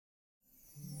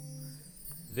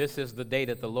This is the day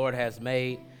that the Lord has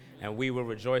made, and we will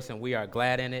rejoice and we are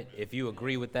glad in it. If you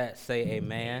agree with that, say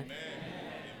amen. Amen.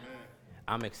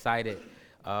 I'm excited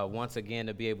once again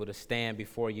to be able to stand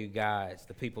before you guys,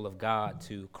 the people of God,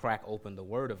 to crack open the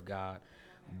Word of God.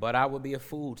 But I would be a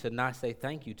fool to not say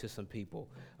thank you to some people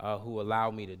who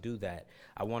allow me to do that.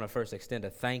 I want to first extend a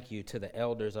thank you to the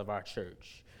elders of our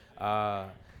church.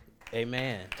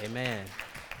 Amen. Amen.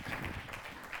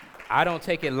 I don't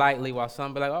take it lightly while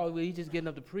some be like, oh, well, he's just getting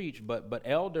up to preach. But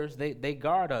elders, they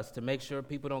guard us to make sure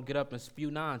people don't get up and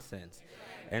spew nonsense.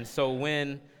 And so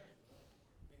when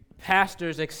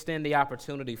pastors extend the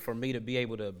opportunity for me to be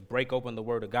able to break open the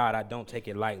Word of God, I don't take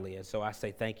it lightly. And so I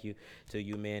say thank you to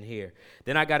you men here.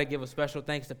 Then I got to give a special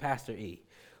thanks to Pastor E,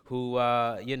 who,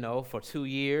 for 2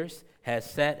 years has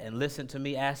sat and listened to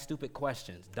me ask stupid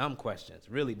questions, dumb questions,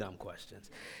 really dumb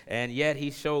questions. And yet he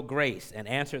showed grace and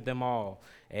answered them all.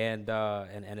 And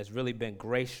it's really been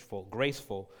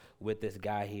graceful with this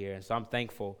guy here. And so I'm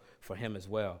thankful for him as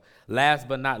well. Last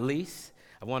but not least,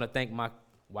 I want to thank my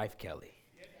wife, Kelly.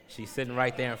 She's sitting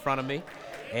right there in front of me.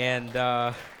 And,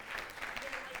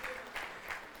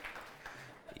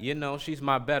 she's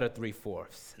my better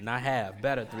 3/4, not half,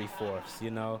 better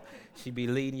 3/4, She be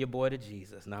leading your boy to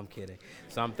Jesus. No, I'm kidding.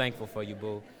 So I'm thankful for you,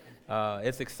 boo.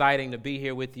 It's exciting to be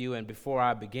here with you. And before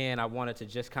I begin, I wanted to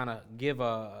just kind of give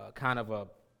a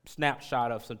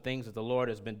snapshot of some things that the Lord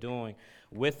has been doing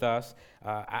with us.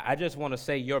 I just want to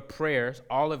say your prayers,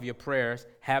 all of your prayers,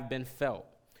 have been felt.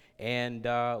 And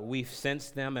we've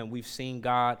sensed them, and we've seen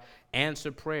God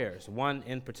answer prayers. One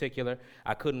in particular,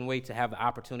 I couldn't wait to have the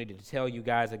opportunity to tell you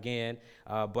guys again.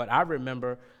 But I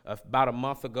remember about a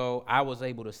month ago, I was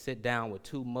able to sit down with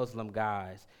 2 Muslim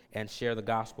guys and share the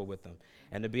gospel with them.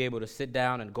 And to be able to sit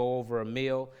down and go over a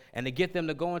meal and to get them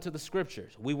to go into the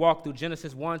scriptures. We walked through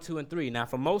Genesis 1, 2, and 3. Now,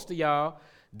 for most of y'all,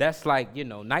 that's like,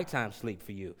 nighttime sleep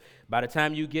for you. By the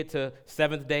time you get to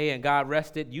 7th day and God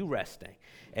rested, you resting.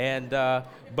 And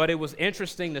but it was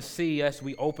interesting to see as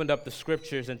we opened up the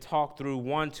scriptures and talked through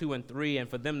 1, 2, and 3, and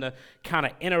for them to kind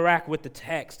of interact with the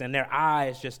text and their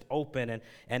eyes just open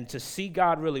and to see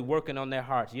God really working on their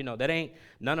hearts. That ain't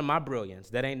none of my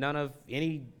brilliance. That ain't none of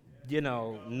any,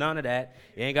 none of that.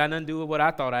 It ain't got nothing to do with what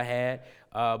I thought I had.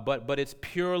 But it's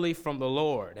purely from the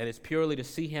Lord, and it's purely to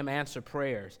see Him answer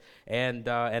prayers, and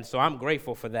so I'm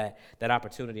grateful for that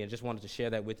opportunity, and just wanted to share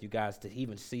that with you guys to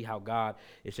even see how God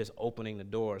is just opening the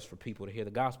doors for people to hear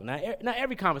the gospel. Now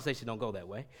every conversation don't go that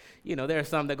way. There are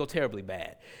some that go terribly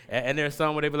bad, and there are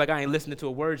some where they be like, I ain't listening to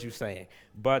a word you're saying,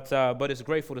 but it's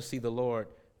grateful to see the Lord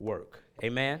work.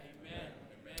 Amen.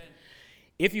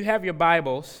 If you have your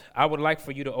Bibles, I would like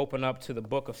for you to open up to the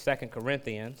book of 2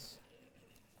 Corinthians.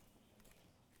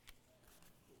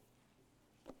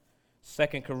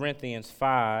 2 Corinthians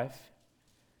 5,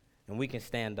 and we can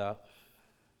stand up.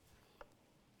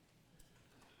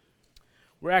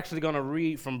 We're actually going to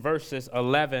read from verses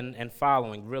 11 and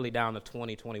following, really down to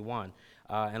 21.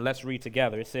 And let's read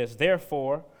together. It says,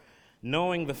 "Therefore,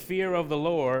 knowing the fear of the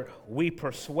Lord, we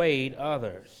persuade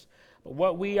others. But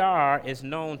what we are is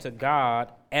known to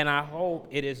God, and I hope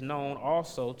it is known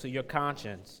also to your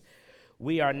conscience.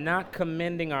 We are not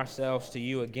commending ourselves to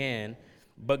you again,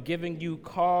 but giving you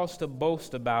cause to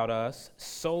boast about us,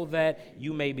 so that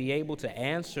you may be able to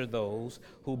answer those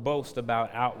who boast about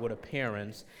outward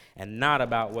appearance and not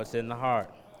about what's in the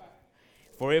heart.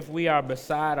 For if we are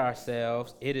beside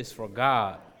ourselves, it is for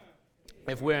God.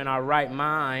 If we're in our right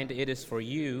mind, it is for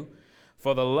you.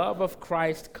 For the love of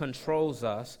Christ controls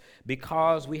us,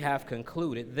 because we have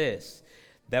concluded this,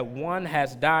 that one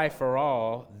has died for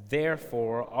all,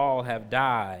 therefore all have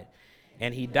died.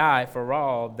 And he died for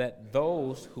all, that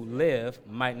those who live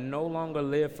might no longer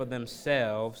live for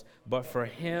themselves, but for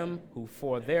him who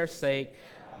for their sake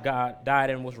God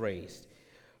died and was raised.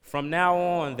 From now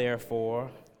on, therefore,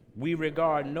 we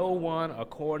regard no one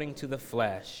according to the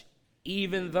flesh.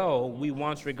 Even though we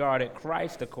once regarded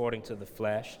Christ according to the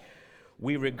flesh,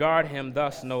 we regard him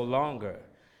thus no longer.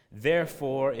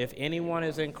 Therefore, if anyone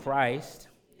is in Christ,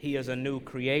 he is a new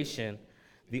creation.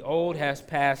 The old has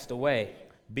passed away.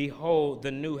 Behold,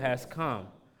 the new has come.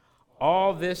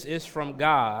 All this is from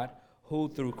God, who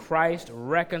through Christ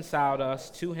reconciled us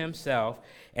to himself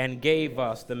and gave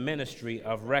us the ministry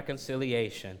of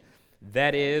reconciliation.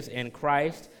 That is, in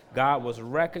Christ, God was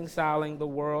reconciling the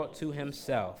world to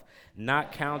himself,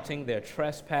 not counting their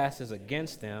trespasses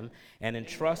against them, and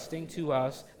entrusting to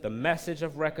us the message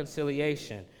of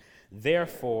reconciliation.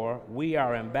 Therefore, we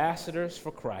are ambassadors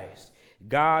for Christ,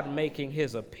 God making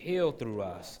his appeal through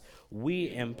us.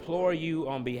 We implore you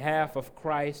on behalf of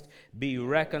Christ, be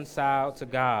reconciled to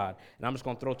God. And I'm just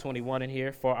going to throw 21 in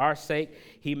here. For our sake,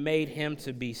 he made him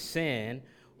to be sin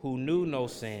who knew no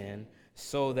sin,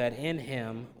 so that in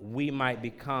him we might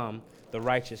become the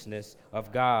righteousness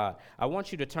of God. I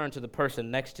want you to turn to the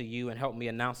person next to you and help me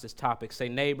announce this topic. Say,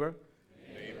 neighbor.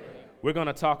 We're going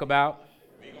to talk about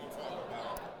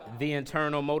the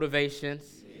internal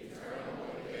motivations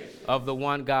of the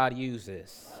one God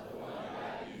uses.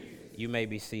 You may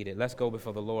be seated. Let's go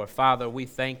before the Lord. Father, we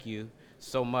thank you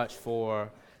so much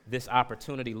for this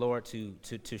opportunity, Lord,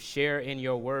 to share in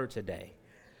your word today.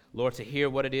 Lord, to hear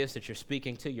what it is that you're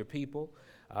speaking to your people.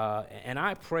 And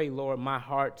I pray, Lord, my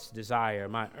heart's desire,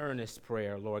 my earnest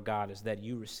prayer, Lord God, is that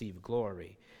you receive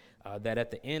glory. That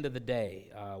at the end of the day,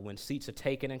 when seats are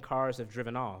taken and cars have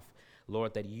driven off,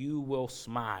 Lord, that you will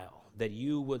smile, that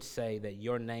you would say that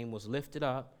your name was lifted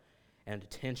up and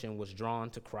attention was drawn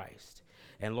to Christ.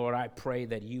 And Lord, I pray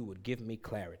that you would give me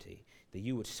clarity, that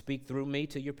you would speak through me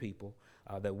to your people,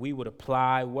 that we would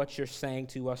apply what you're saying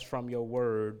to us from your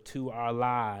word to our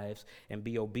lives and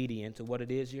be obedient to what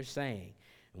it is you're saying.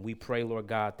 And we pray, Lord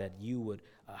God, that you would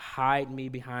hide me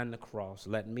behind the cross.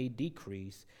 Let me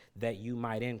decrease that you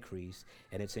might increase.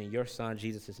 And it's in your Son,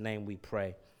 Jesus' name, we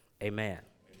pray. Amen.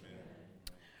 Amen.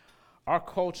 Our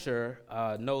culture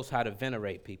knows how to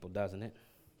venerate people, doesn't it?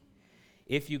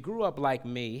 If you grew up like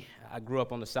me, I grew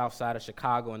up on the south side of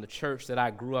Chicago, and the church that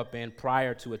I grew up in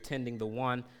prior to attending the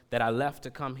one that I left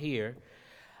to come here,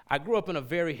 I grew up in a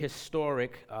very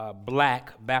historic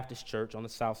black Baptist church on the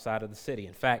south side of the city.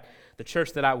 In fact, the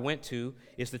church that I went to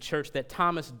is the church that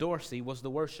Thomas Dorsey was the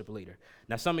worship leader.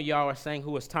 Now, some of y'all are saying,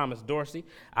 who is Thomas Dorsey?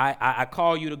 I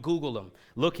call you to Google him,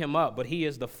 look him up, but he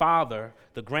is the father,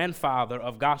 the grandfather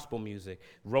of gospel music.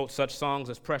 Wrote such songs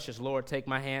as Precious Lord, Take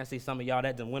My Hand. See, some of y'all,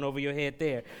 that done went over your head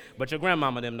there, but your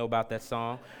grandmama didn't know about that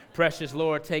song. Precious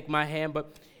Lord, Take My Hand.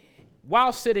 But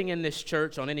while sitting in this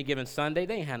church on any given Sunday,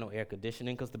 they ain't had no air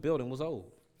conditioning because the building was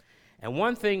old. And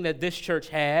one thing that this church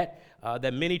had,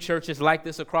 that many churches like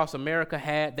this across America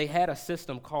had, they had a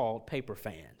system called paper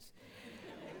fans.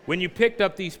 When you picked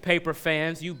up these paper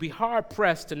fans, you'd be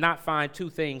hard-pressed to not find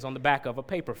two things on the back of a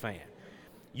paper fan.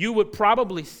 You would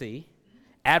probably see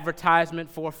advertisement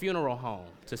for a funeral home.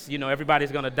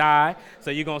 Everybody's going to die,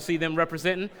 so you're going to see them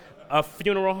representing a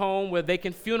funeral home where they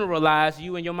can funeralize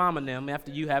you and your mom and them after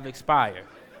you have expired.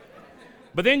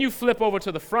 But then you flip over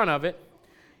to the front of it,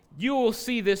 you will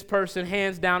see this person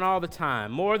hands down all the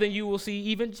time, more than you will see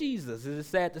even Jesus. It is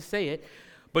sad to say it,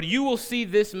 but you will see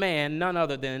this man, none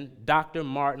other than Dr.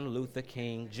 Martin Luther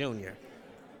King Jr.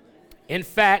 In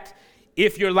fact,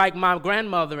 if you're like my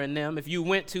grandmother and them, if you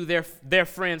went to their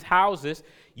friends' houses,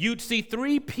 you'd see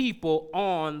three people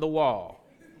on the wall.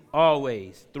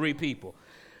 Always three people.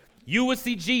 You would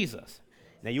see Jesus.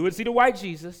 Now, you would see the white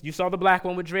Jesus. You saw the black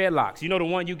one with dreadlocks. You know, the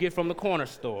one you get from the corner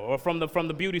store or from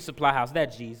the beauty supply house,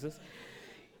 that Jesus.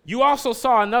 You also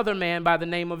saw another man by the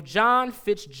name of John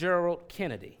Fitzgerald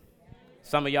Kennedy.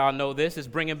 Some of y'all know this. It's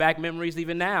bringing back memories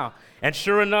even now. And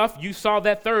sure enough, you saw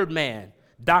that third man,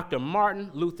 Dr.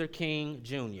 Martin Luther King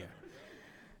Jr.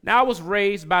 Now, I was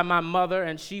raised by my mother,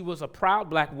 and she was a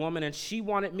proud black woman, and she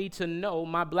wanted me to know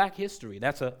my black history.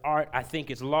 That's an art I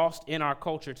think is lost in our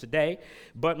culture today,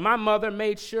 but my mother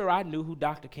made sure I knew who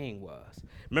Dr. King was.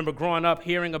 Remember growing up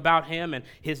hearing about him and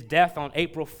his death on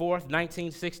April 4th,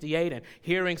 1968, and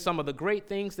hearing some of the great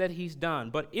things that he's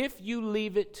done. But if you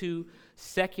leave it to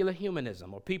secular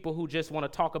humanism or people who just want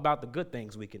to talk about the good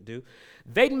things we can do,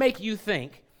 they'd make you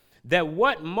think that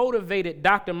what motivated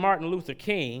Dr. Martin Luther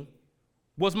King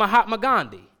was Mahatma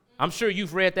Gandhi. I'm sure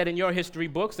you've read that in your history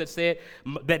books that said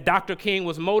that Dr. King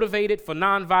was motivated for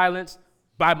nonviolence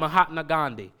by Mahatma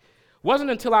Gandhi. Wasn't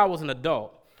until I was an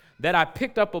adult that I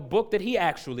picked up a book that he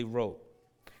actually wrote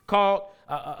called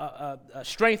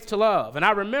Strength to Love. And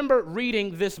I remember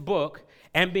reading this book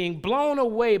and being blown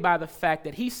away by the fact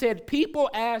that he said, people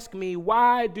ask me,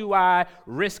 why do I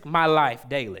risk my life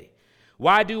daily?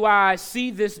 Why do I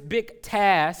see this big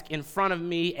task in front of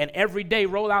me and every day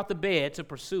roll out the bed to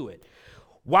pursue it?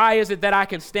 Why is it that I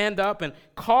can stand up and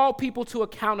call people to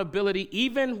accountability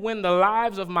even when the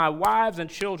lives of my wives and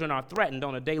children are threatened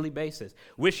on a daily basis?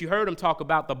 Wish you heard him talk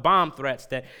about the bomb threats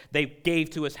that they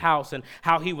gave to his house and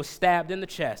how he was stabbed in the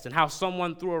chest and how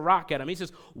someone threw a rock at him. He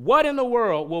says, what in the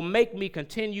world will make me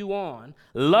continue on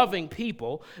loving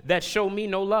people that show me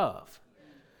no love?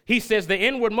 He says the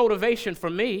inward motivation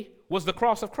for me was the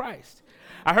cross of Christ.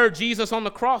 I heard Jesus on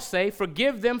the cross say,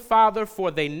 forgive them, Father,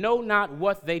 for they know not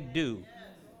what they do.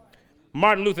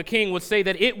 Martin Luther King would say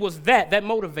that it was that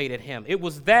motivated him. It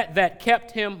was that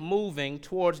kept him moving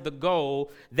towards the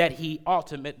goal that he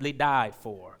ultimately died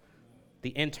for.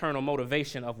 The internal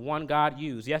motivation of one God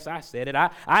used. Yes, I said it. I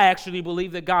actually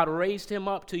believe that God raised him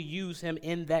up to use him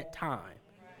in that time.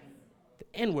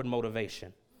 The inward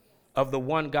motivation of the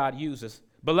one God uses.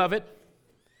 Beloved,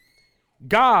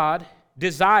 God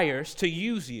desires to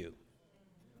use you.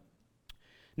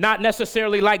 Not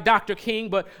necessarily like Dr. King,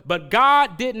 but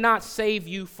God did not save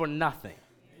you for nothing.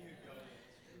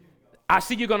 I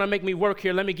see you're going to make me work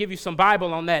here. Let me give you some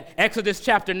Bible on that. Exodus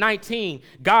chapter 19,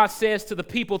 God says to the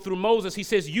people through Moses, he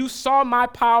says, you saw my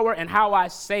power and how I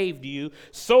saved you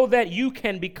so that you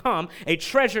can become a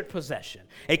treasured possession,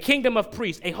 a kingdom of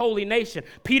priests, a holy nation.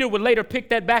 Peter would later pick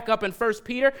that back up in 1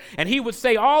 Peter, and he would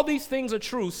say all these things are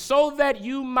true so that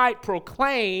you might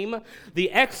proclaim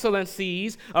the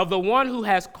excellencies of the one who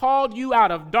has called you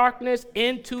out of darkness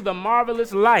into the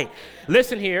marvelous light.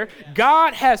 Listen here,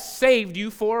 God has saved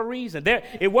you for a reason.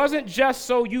 It wasn't just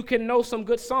so you can know some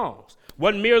good songs.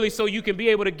 Wasn't merely so you can be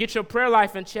able to get your prayer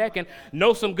life in check and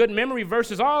know some good memory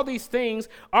verses. All these things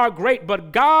are great,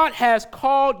 but God has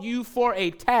called you for a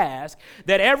task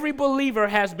that every believer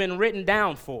has been written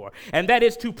down for, and that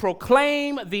is to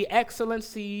proclaim the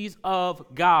excellencies of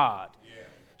God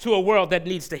to a world that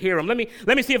needs to hear them. Let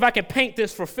me see if I can paint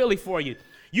this for Philly for you.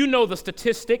 You know the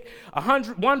statistic,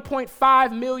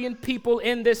 1.5 million people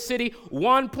in this city,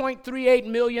 1.38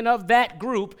 million of that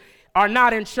group are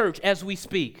not in church as we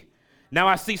speak. Now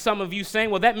I see some of you saying,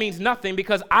 well, that means nothing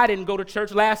because I didn't go to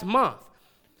church last month.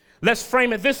 Let's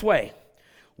frame it this way.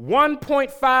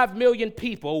 1.5 million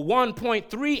people,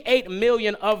 1.38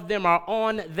 million of them are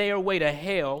on their way to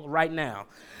hell right now.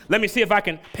 Let me see if I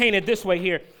can paint it this way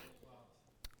here.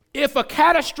 If a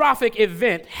catastrophic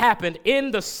event happened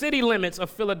in the city limits of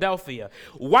Philadelphia,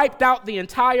 wiped out the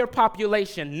entire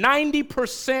population,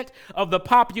 90% of the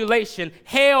population,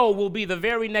 hell will be the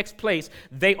very next place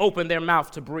they open their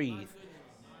mouth to breathe.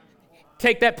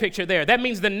 Take that picture there. That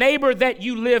means the neighbor that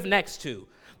you live next to,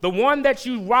 the one that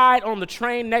you ride on the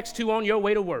train next to on your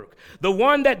way to work, the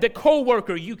one that the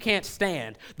coworker you can't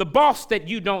stand, the boss that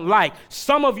you don't like,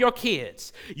 some of your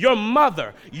kids, your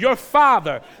mother, your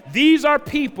father. These are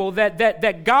people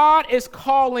that God is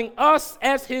calling us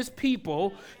as his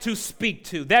people to speak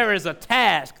to. There is a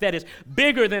task that is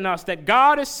bigger than us that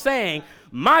God is saying,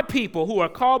 my people who are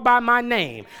called by my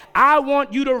name, I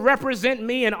want you to represent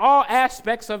me in all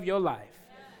aspects of your life.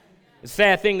 A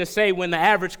sad thing to say when the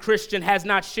average Christian has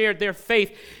not shared their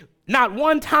faith not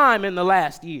one time in the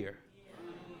last year.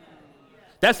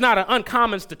 That's not an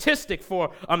uncommon statistic for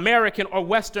American or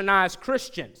westernized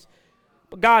Christians.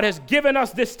 But God has given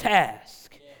us this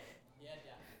task.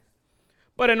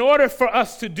 But in order for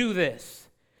us to do this,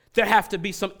 there have to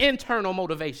be some internal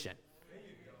motivation.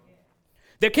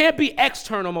 There can't be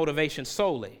external motivation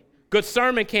solely. Good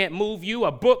sermon can't move you.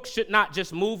 A book should not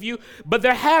just move you. But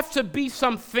there have to be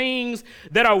some things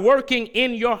that are working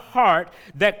in your heart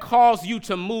that cause you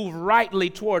to move rightly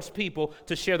towards people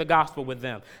to share the gospel with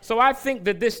them. So I think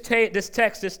that this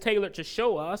text is tailored to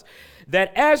show us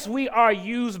that as we are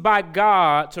used by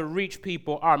God to reach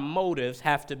people, our motives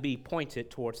have to be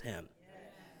pointed towards him.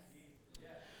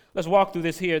 Let's walk through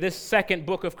this here. This second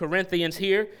book of Corinthians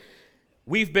here.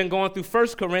 We've been going through 1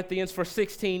 Corinthians for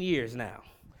 16 years now.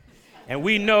 And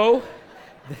we know,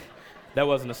 that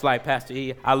wasn't a slight, Pastor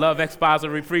E. I love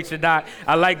expository preaching, Doc.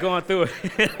 I like going through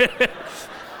it.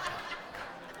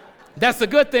 That's a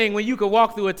good thing when you can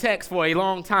walk through a text for a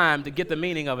long time to get the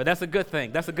meaning of it. That's a good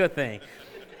thing. That's a good thing.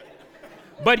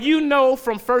 But you know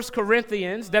from 1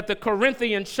 Corinthians that the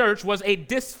Corinthian church was a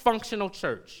dysfunctional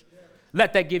church.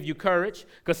 Let that give you courage,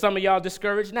 because some of y'all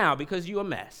discouraged now because you a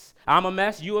mess. I'm a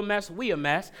mess, you a mess, we a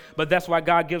mess. But that's why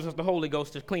God gives us the Holy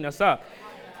Ghost to clean us up.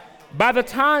 By the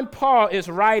time Paul is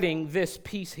writing this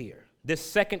piece here,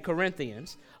 this 2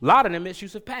 Corinthians, a lot of them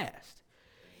issues have passed.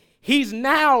 He's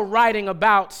now writing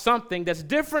about something that's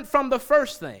different from the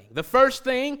first thing. The first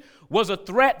thing was a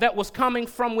threat that was coming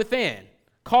from within,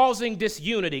 causing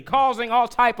disunity, causing all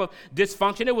type of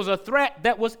dysfunction. It was a threat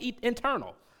that was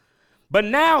internal. But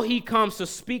now he comes to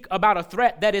speak about a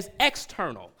threat that is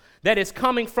external, that is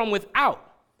coming from without.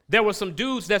 There were some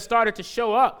dudes that started to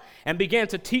show up and began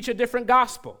to teach a different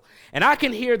gospel. And I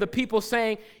can hear the people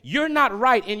saying, you're not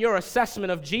right in your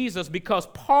assessment of Jesus because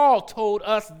Paul told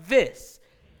us this.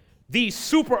 These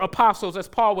super apostles, as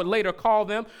Paul would later call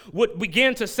them, would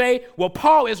begin to say, well,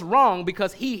 Paul is wrong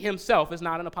because he himself is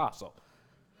not an apostle.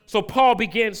 So Paul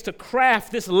begins to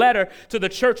craft this letter to the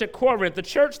church at Corinth, the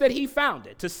church that he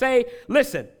founded, to say,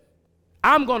 listen,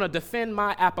 I'm going to defend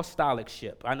my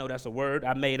apostolicship. I know that's a word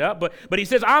I made up, but he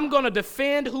says, I'm going to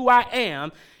defend who I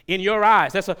am in your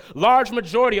eyes. That's a large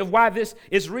majority of why this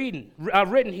is written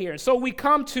here. And so we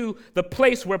come to the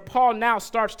place where Paul now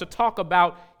starts to talk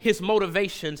about his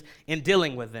motivations in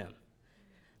dealing with them.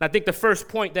 And I think the first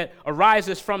point that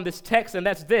arises from this text, and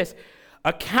that's this: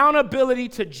 accountability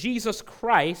to Jesus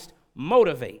Christ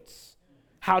motivates.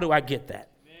 How do I get that?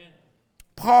 Amen.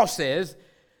 Paul says,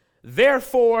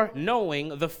 therefore,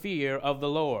 knowing the fear of the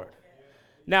Lord.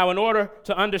 Now, in order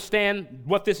to understand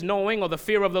what this knowing or the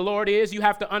fear of the Lord is, you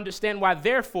have to understand why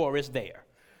therefore is there.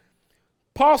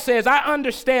 Paul says, I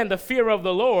understand the fear of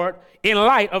the Lord in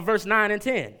light of verse 9 and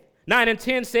 10. 9 and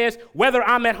 10 says, whether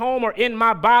I'm at home or in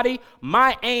my body,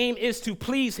 my aim is to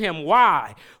please him.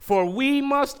 Why? For we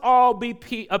must all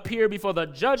appear before the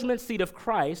judgment seat of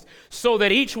Christ, so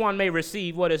that each one may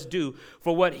receive what is due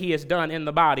for what he has done in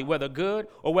the body, whether good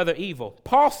or whether evil.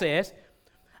 Paul says,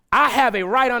 I have a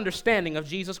right understanding of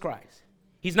Jesus Christ.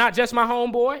 He's not just my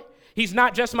homeboy. He's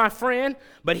not just my friend,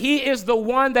 but he is the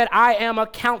one that I am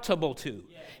accountable to.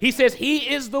 He says he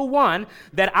is the one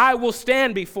that I will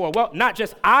stand before. Well, not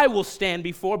just I will stand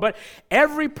before, but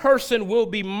every person will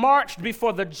be marched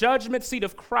before the judgment seat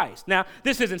of Christ. Now,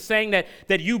 this isn't saying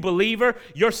that you believer,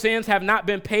 your sins have not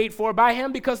been paid for by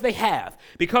him, because they have.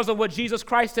 Because of what Jesus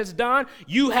Christ has done,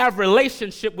 you have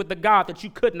relationship with the God that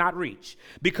you could not reach.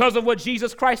 Because of what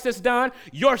Jesus Christ has done,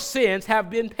 your sins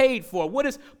have been paid for. What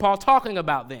is Paul talking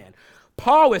about then?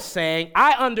 Paul is saying,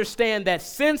 I understand that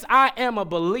since I am a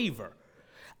believer,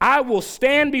 I will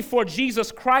stand before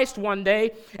Jesus Christ one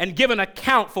day and give an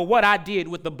account for what I did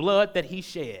with the blood that he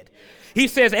shed. He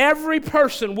says every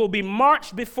person will be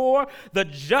marched before the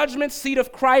judgment seat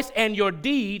of Christ, and your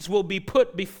deeds will be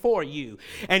put before you.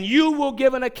 And you will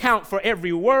give an account for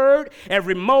every word,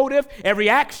 every motive, every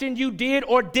action you did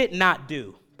or did not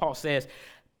do. Paul says,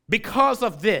 because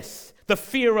of this, the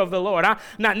fear of the Lord. I'm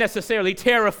not necessarily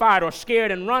terrified or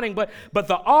scared and running, but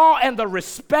the awe and the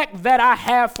respect that I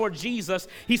have for Jesus,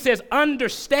 he says,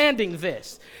 understanding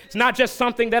this. It's not just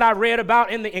something that I read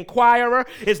about in the Inquirer.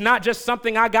 It's not just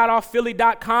something I got off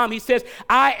Philly.com. He says,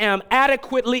 I am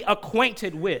adequately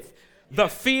acquainted with the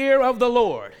fear of the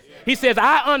Lord. He says,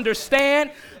 I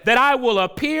understand that I will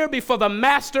appear before the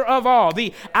master of all,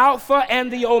 the Alpha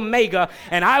and the Omega,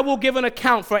 and I will give an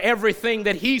account for everything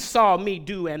that he saw me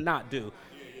do and not do.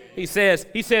 He says,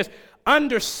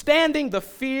 understanding the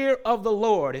fear of the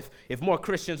Lord. If more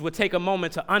Christians would take a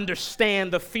moment to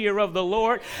understand the fear of the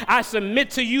Lord, I submit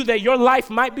to you that your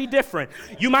life might be different.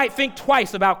 You might think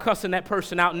twice about cussing that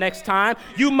person out next time.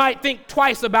 You might think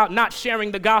twice about not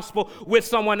sharing the gospel with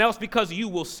someone else, because you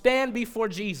will stand before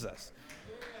Jesus.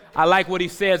 I like what he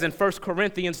says in 1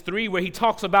 Corinthians 3, where he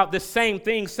talks about this same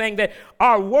thing, saying that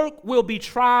our work will be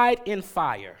tried in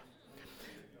fire.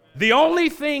 The only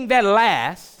thing that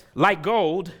lasts, like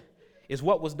gold, is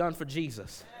what was done for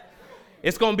Jesus.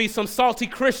 It's going to be some salty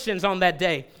Christians on that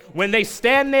day when they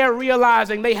stand there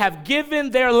realizing they have given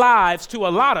their lives to a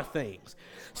lot of things.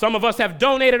 Some of us have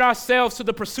donated ourselves to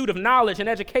the pursuit of knowledge and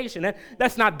education. And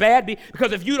that's not bad,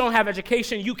 because if you don't have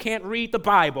education, you can't read the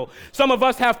Bible. Some of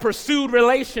us have pursued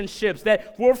relationships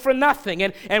that were for nothing.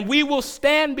 And we will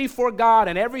stand before God,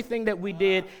 and everything that we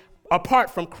did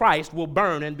apart from Christ will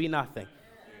burn and be nothing.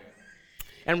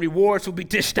 And rewards will be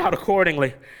dished out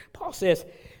accordingly. Paul says,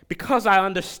 because I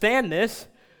understand this,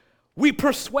 we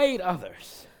persuade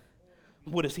others.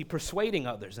 What is he persuading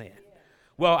others in?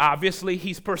 Well, obviously,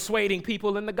 he's persuading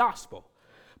people in the gospel.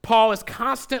 Paul is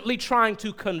constantly trying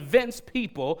to convince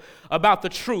people about the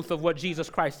truth of what Jesus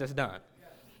Christ has done.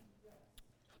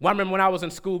 Well, I remember when I was in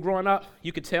school growing up,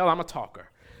 you could tell I'm a talker.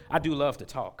 I do love to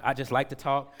talk. I just like to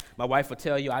talk. My wife will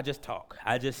tell you I just talk.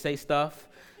 I just say stuff.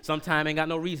 Sometimes ain't got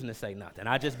no reason to say nothing.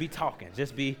 I just be talking,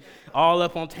 just be all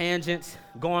up on tangents,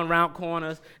 going around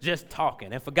corners, just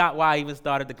talking, and forgot why I even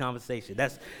started the conversation.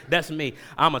 That's me.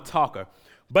 I'm a talker.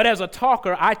 But as a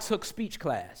talker, I took speech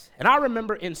class. And I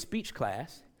remember in speech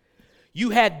class, you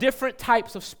had different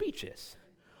types of speeches.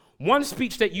 One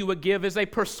speech that you would give is a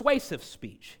persuasive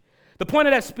speech. The point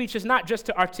of that speech is not just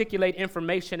to articulate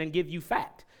information and give you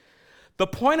fact. The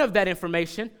point of that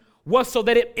information was so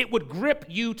that it would grip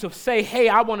you to say, hey,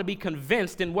 I want to be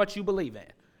convinced in what you believe in.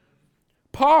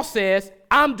 Paul says,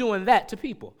 I'm doing that to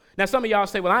people. Now, some of y'all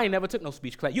say, well, I ain't never took no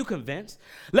speech class. You convince.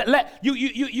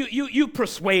 You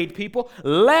persuade people.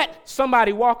 Let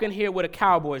somebody walk in here with a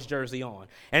Cowboys jersey on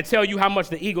and tell you how much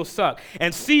the Eagles suck,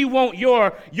 and see won't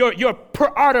your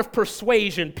art of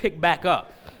persuasion pick back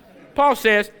up. Paul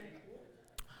says,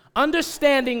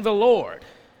 understanding the Lord.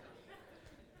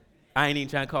 I ain't even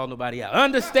trying to call nobody out.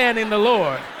 Understanding the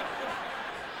Lord.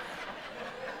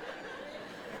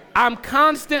 I'm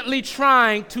constantly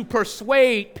trying to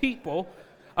persuade people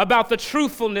about the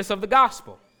truthfulness of the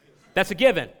gospel. That's a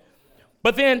given.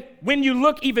 But then when you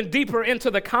look even deeper into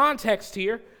the context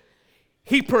here,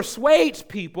 he persuades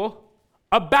people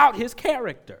about his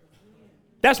character.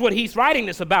 That's what he's writing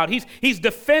this about. He's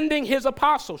defending his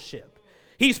apostleship.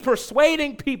 He's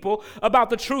persuading people about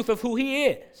the truth of who he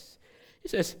is. He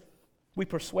says, we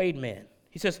persuade men.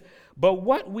 He says, but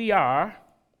what we are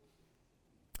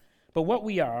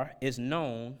is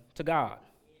known to God.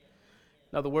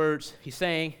 In other words, he's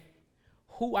saying,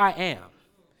 who I am.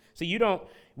 See,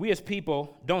 we as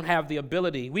people don't have the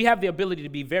ability. We have the ability to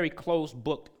be very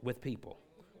close-booked with people.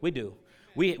 We do.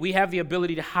 We have the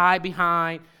ability to hide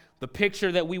behind the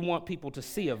picture that we want people to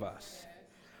see of us.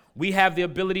 We have the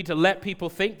ability to let people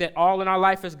think that all in our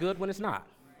life is good when it's not.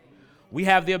 We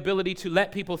have the ability to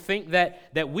let people think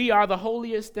that we are the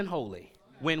holiest and holy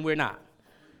when we're not.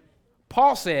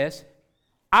 Paul says,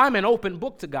 I'm an open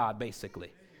book to God,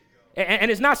 basically. And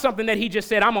it's not something that he just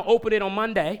said, I'm going to open it on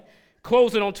Monday,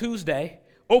 close it on Tuesday,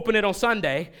 open it on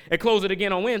Sunday, and close it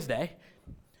again on Wednesday.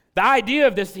 The idea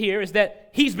of this here is that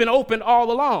he's been open all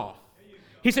along.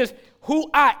 He says, who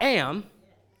I am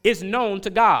is known to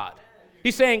God.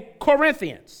 He's saying,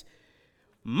 Corinthians,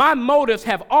 my motives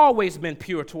have always been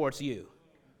pure towards you.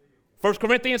 1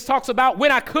 Corinthians talks about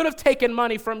when I could have taken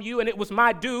money from you and it was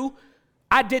my due,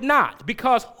 I did not,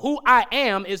 because who I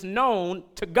am is known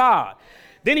to God.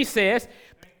 Then he says,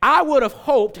 I would have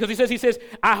hoped, because he says,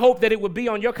 I hope that it would be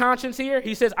on your conscience here.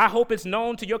 He says, I hope it's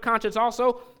known to your conscience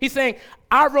also. He's saying,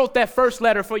 I wrote that first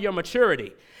letter for your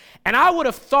maturity. And I would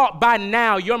have thought by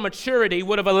now your maturity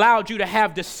would have allowed you to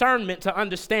have discernment to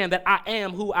understand that I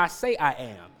am who I say I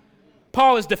am.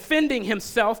 Paul is defending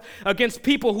himself against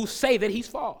people who say that he's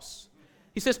false.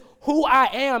 He says, who I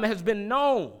am has been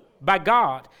known by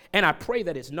God, and I pray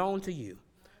that it's known to you.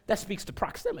 That speaks to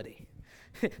proximity.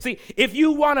 See, if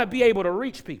you want to be able to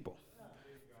reach people,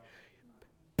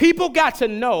 people got to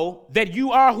know that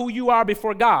you are who you are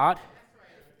before God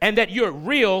and that you're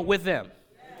real with them.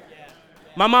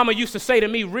 My mama used to say to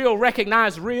me, real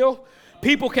recognize real.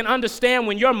 People can understand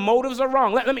when your motives are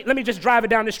wrong. Let me just drive it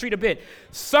down the street a bit.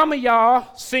 Some of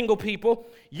y'all single people,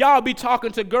 y'all be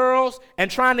talking to girls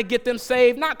and trying to get them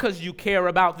saved, not because you care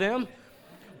about them,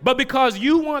 but because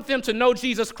you want them to know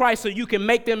Jesus Christ so you can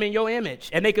make them in your image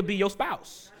and they could be your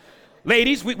spouse.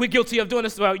 Ladies, we're guilty of doing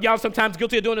this. Well, y'all sometimes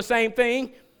guilty of doing the same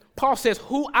thing. Paul says,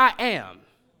 who I am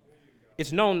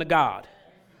is known to God.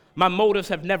 My motives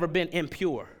have never been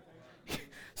impure.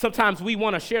 Sometimes we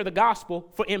want to share the gospel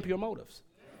for impure motives.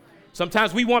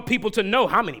 Sometimes we want people to know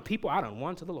how many people I done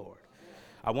won to the Lord.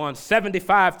 I won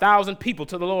 75,000 people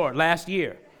to the Lord last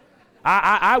year.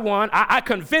 I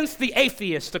convinced the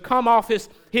atheist to come off his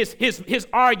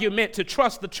argument to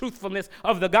trust the truthfulness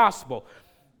of the gospel.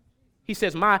 He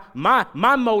says, my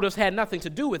motives had nothing to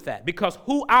do with that, because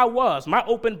who I was, my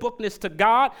open bookness to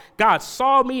God, God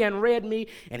saw me and read me,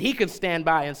 and he can stand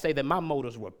by and say that my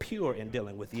motives were pure in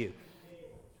dealing with you.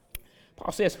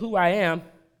 Paul says, who I am,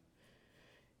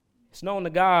 it's known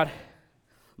to God.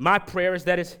 My prayer is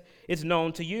that it's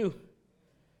known to you.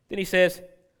 Then he says,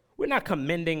 we're not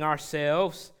commending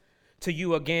ourselves to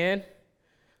you again.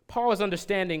 Paul is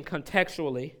understanding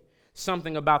contextually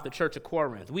something about the church of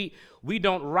Corinth. We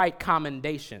don't write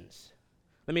commendations.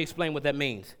 Let me explain what that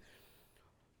means.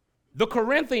 The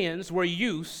Corinthians were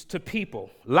used to people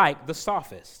like the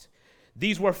sophists.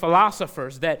 These were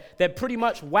philosophers that pretty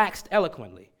much waxed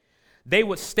eloquently. They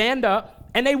would stand up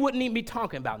and they wouldn't even be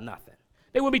talking about nothing.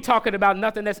 They would be talking about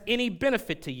nothing that's any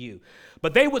benefit to you.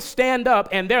 But they would stand up,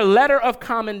 and their letter of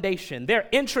commendation, their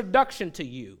introduction to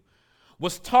you,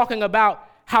 was talking about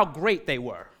how great they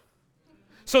were.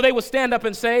 So they would stand up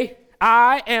and say,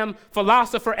 I am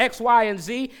philosopher X, Y, and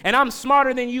Z, and I'm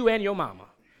smarter than you and your mama.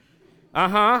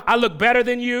 I look better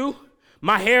than you.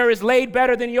 My hair is laid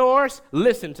better than yours.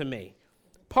 Listen to me.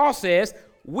 Paul says,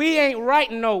 we ain't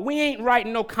writing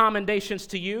no commendations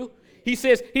to you. He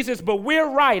says, but we're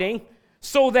writing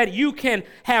so that you can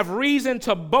have reason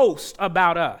to boast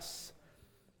about us.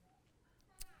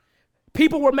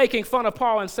 People were making fun of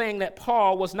Paul and saying that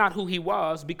Paul was not who he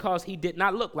was because he did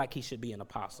not look like he should be an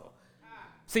apostle.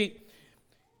 See,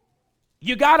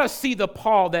 you got to see the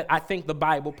Paul that I think the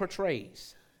Bible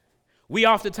portrays. We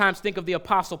oftentimes think of the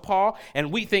Apostle Paul,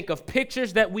 and we think of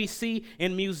pictures that we see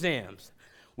in museums.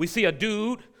 We see a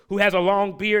dude who has a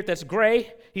long beard that's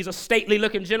gray. He's a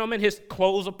stately-looking gentleman. His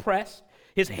clothes are pressed.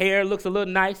 His hair looks a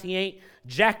little nice. He ain't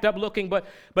jacked up looking. But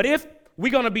if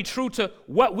we're going to be true to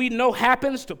what we know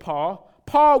happens to Paul,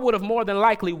 Paul would have more than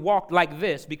likely walked like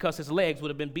this because his legs would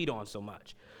have been beat on so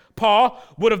much. Paul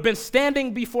would have been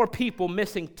standing before people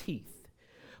missing teeth.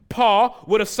 Paul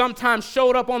would have sometimes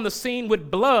showed up on the scene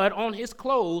with blood on his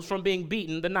clothes from being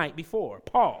beaten the night before.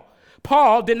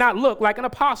 Paul did not look like an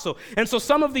apostle. And so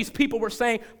some of these people were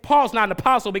saying Paul's not an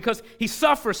apostle because he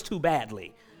suffers too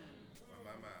badly.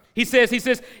 He says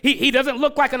he doesn't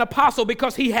look like an apostle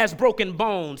because he has broken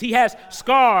bones. He has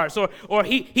scars, or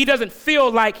he doesn't feel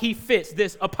like he fits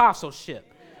this apostleship.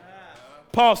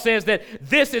 Paul says that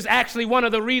this is actually one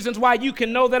of the reasons why you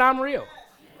can know that I'm real.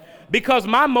 Because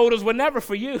my motives were never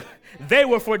for you. They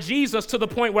were for Jesus, to the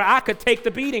point where I could take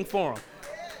the beating for him.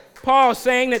 Paul's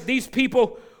saying that these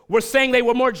people were saying they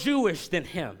were more Jewish than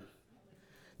him.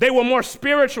 They were more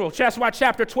spiritual. That's why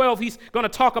chapter 12, he's going to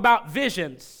talk about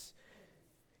visions.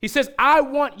 He says, I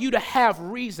want you to have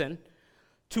reason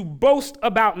to boast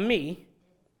about me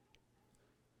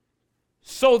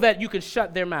so that you can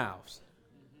shut their mouths.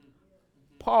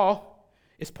 Paul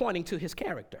is pointing to his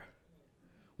character,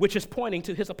 which is pointing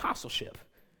to his apostleship,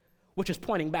 which is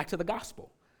pointing back to the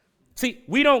gospel. See,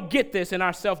 we don't get this in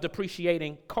our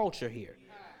self-depreciating culture here.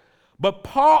 But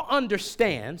Paul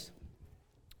understands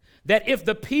that if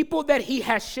the people that he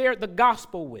has shared the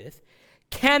gospel with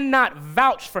cannot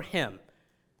vouch for him,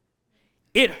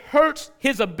 it hurts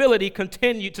his ability to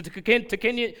continue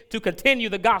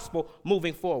the gospel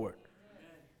moving forward.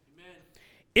 Amen.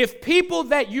 If people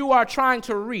that you are trying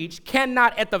to reach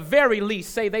cannot at the very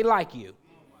least say they like you,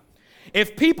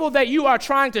 if people that you are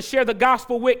trying to share the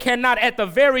gospel with cannot at the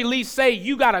very least say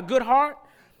you got a good heart,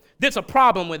 there's a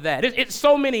problem with that. It's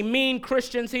so many mean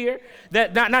Christians here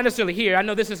that not necessarily here. I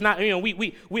know this is not,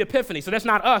 we Epiphany, so that's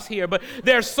not us here. But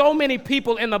there's so many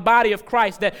people in the body of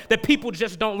Christ that people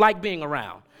just don't like being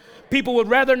around. People would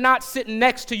rather not sit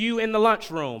next to you in the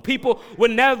lunchroom. People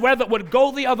would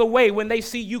go the other way when they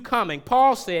see you coming.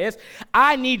 Paul says,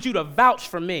 I need you to vouch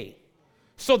for me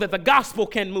so that the gospel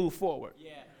can move forward.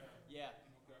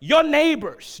 Your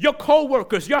neighbors, your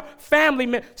co-workers, your family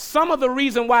members, some of the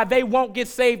reason why they won't get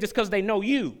saved is because they know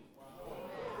you.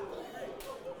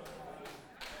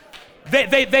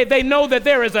 They know that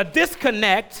there is a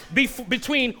disconnect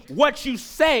between what you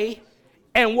say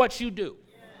and what you do.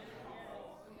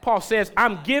 Paul says,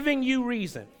 I'm giving you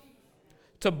reason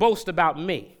to boast about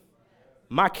me,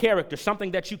 my character,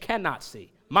 something that you cannot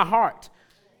see, my heart,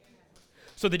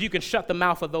 so that you can shut the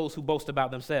mouth of those who boast about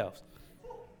themselves.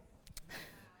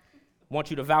 Want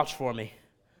you to vouch for me.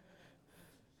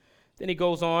 Then he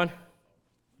goes on,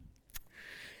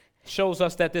 shows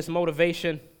us that this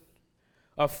motivation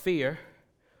of fear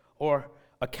or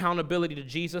accountability to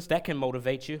Jesus, that can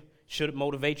motivate you, should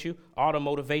motivate you, ought to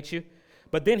motivate you.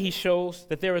 But then he shows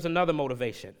that there is another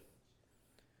motivation,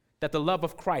 that the love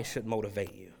of Christ should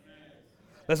motivate you.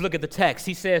 Let's look at the text.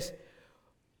 He says,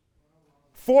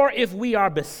 for if we are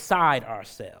beside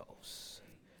ourselves,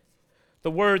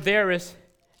 the word there is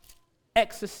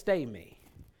existemi.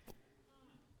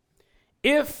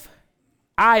 If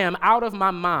I am out of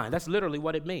my mind, that's literally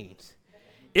what it means.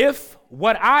 If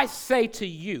what I say to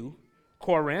you,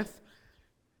 Corinth,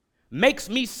 makes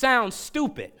me sound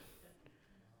stupid,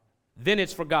 then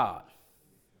it's for God.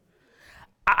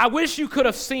 I wish you could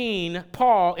have seen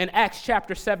Paul in Acts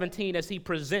chapter 17 as he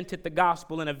presented the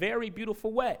gospel in a very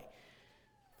beautiful way,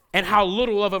 and how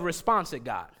little of a response it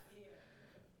got.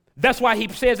 That's why he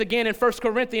says again in 1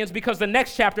 Corinthians, because the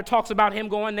next chapter talks about him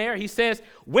going there. He says,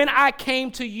 when I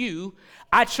came to you,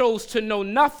 I chose to know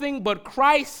nothing but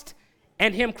Christ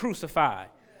and him crucified.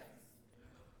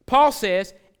 Paul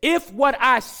says, if what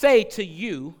I say to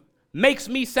you makes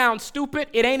me sound stupid,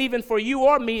 it ain't even for you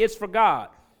or me, it's for God.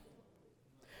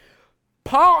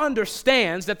 Paul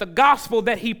understands that the gospel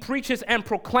that he preaches and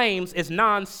proclaims is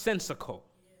nonsensical.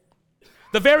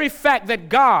 The very fact that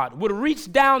God would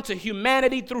reach down to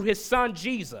humanity through his son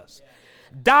Jesus,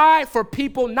 die for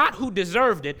people not who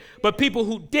deserved it, but people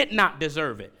who did not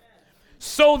deserve it,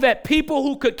 so that people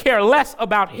who could care less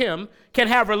about him can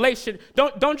have relation.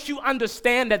 Don't you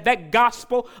understand that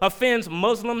gospel offends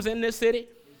Muslims in this city?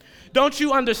 Don't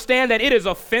you understand that it is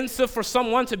offensive for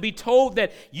someone to be told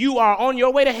that you are on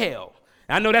your way to hell?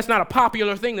 I know that's not a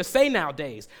popular thing to say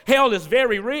nowadays. Hell is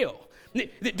very real.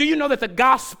 Do you know that the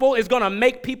gospel is going to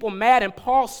make people mad? And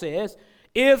Paul says,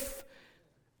 if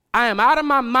I am out of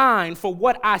my mind for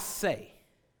what I say,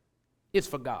 it's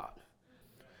for God.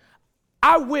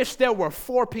 I wish there were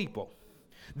 4 people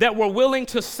that were willing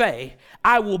to say,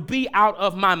 I will be out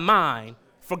of my mind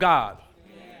for God.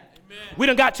 We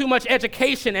done got too much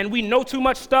education and we know too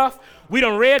much stuff. We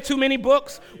done read too many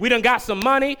books. We done got some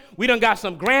money. We done got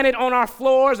some granite on our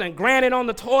floors and granite on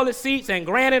the toilet seats and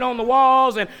granite on the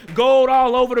walls and gold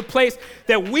all over the place,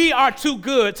 that we are too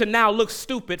good to now look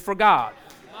stupid for God.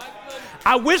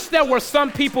 I wish there were some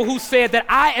people who said that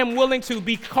I am willing to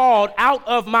be called out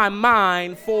of my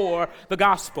mind for the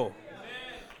gospel.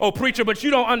 Oh, preacher, but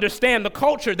you don't understand the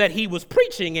culture that he was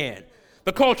preaching in.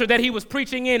 The culture that he was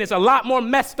preaching in is a lot more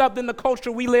messed up than the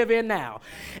culture we live in now.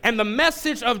 And the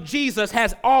message of Jesus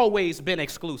has always been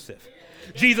exclusive.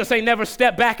 Jesus ain't never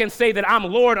stepped back and say that I'm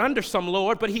Lord under some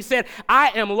Lord, but he said, I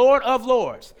am Lord of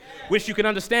lords. Wish you can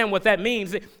understand what that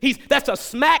means. That's a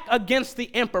smack against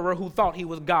the emperor who thought he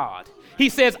was God. He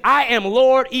says, I am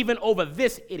Lord even over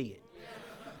this idiot.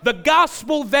 The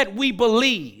gospel that we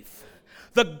believe,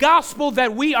 the gospel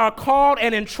that we are called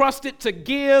and entrusted to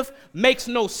give makes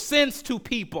no sense to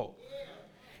people.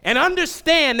 And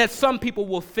understand that some people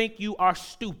will think you are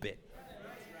stupid.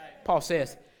 Paul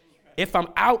says, if I'm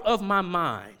out of my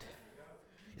mind,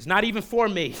 it's not even for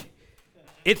me.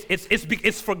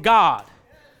 It's for God.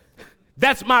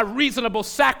 That's my reasonable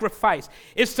sacrifice,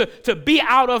 is to be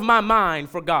out of my mind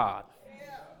for God.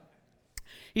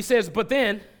 He says, but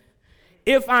then,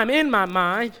 if I'm in my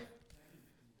mind,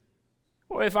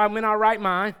 or if I'm in our right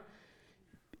mind,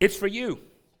 it's for you.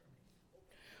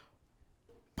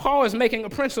 Paul is making a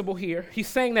principle here. He's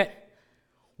saying that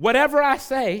whatever I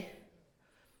say,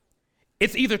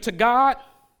 it's either to God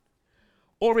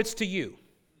or it's to you.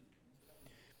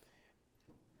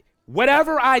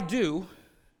 Whatever I do,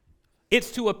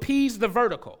 it's to appease the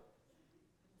vertical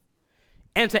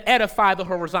and to edify the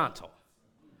horizontal.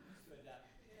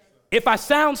 If I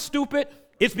sound stupid,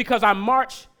 it's because I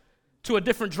march to a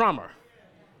different drummer,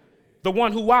 the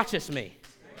one who watches me.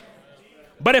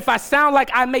 But if I sound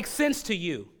like I make sense to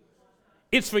you,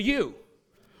 it's for you,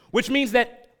 which means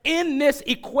that in this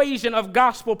equation of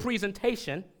gospel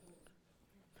presentation,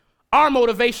 our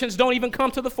motivations don't even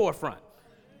come to the forefront.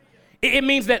 It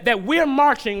means that we're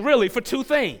marching really for two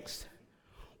things.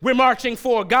 We're marching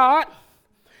for God,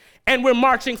 and we're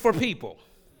marching for people.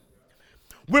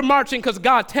 We're marching because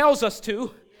God tells us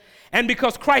to, and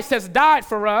because Christ has died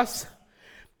for us,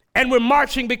 and we're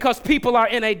marching because people are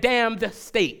in a damned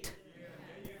state.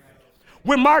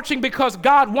 We're marching because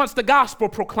God wants the gospel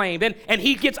proclaimed, and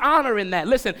he gets honor in that.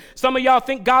 Listen, some of y'all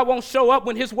think God won't show up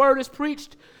when his word is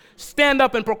preached. Stand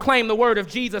up and proclaim the word of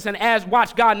Jesus and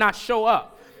watch God not show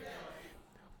up.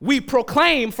 We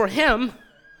proclaim for him,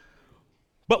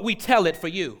 but we tell it for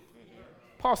you.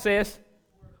 Paul says,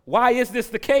 why is this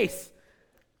the case?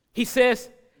 He says,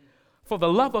 for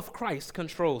the love of Christ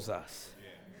controls us.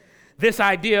 This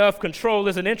idea of control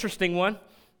is an interesting one,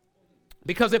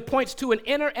 because it points to an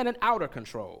inner and an outer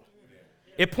control.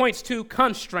 It points to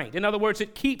constraint. In other words,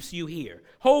 it keeps you here,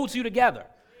 holds you together.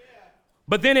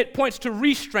 But then it points to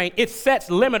restraint. It sets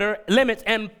limits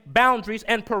and boundaries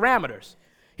and parameters.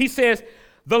 He says,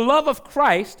 the love of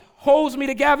Christ holds me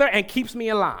together and keeps me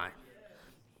in line.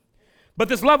 But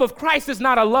this love of Christ is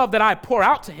not a love that I pour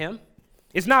out to him.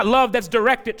 It's not love that's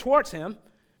directed towards him,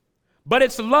 but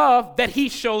it's love that he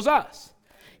shows us.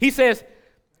 He says,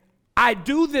 I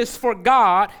do this for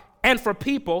God and for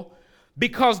people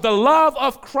because the love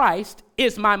of Christ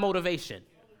is my motivation.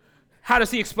 How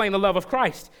does he explain the love of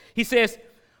Christ? He says,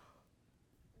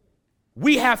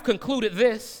 we have concluded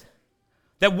this,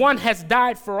 that one has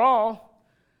died for all,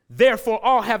 therefore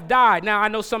all have died. Now, I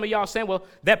know some of y'all saying, well,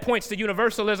 that points to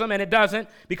universalism, and it doesn't,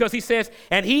 because he says,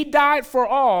 and he died for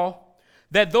all,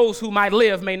 that those who might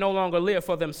live may no longer live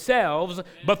for themselves,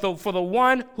 but for the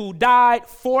one who died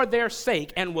for their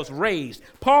sake and was raised.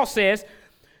 Paul says,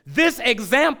 this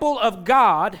example of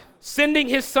God sending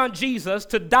his son Jesus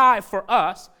to die for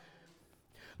us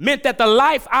meant that the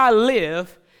life I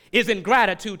live is in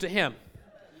gratitude to him.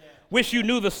 Wish you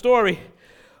knew the story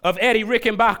of Eddie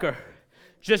Rickenbacker.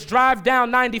 Just drive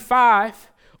down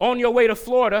 95 on your way to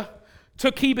Florida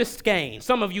to Key Biscayne.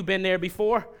 Some of you been there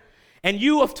before. And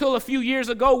you, until a few years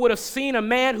ago, would have seen a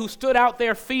man who stood out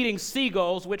there feeding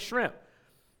seagulls with shrimp.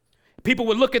 People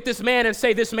would look at this man and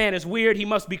say, this man is weird, he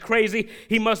must be crazy,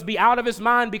 he must be out of his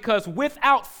mind, because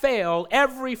without fail,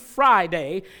 every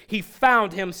Friday, he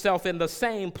found himself in the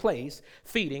same place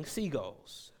feeding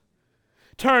seagulls.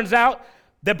 Turns out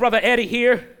that Brother Eddie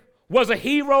here was a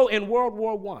hero in World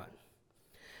War I.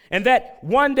 And that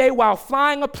one day while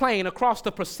flying a plane across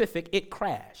the Pacific, it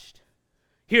crashed.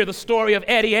 Hear the story of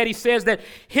Eddie. Eddie says that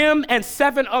him and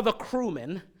 7 other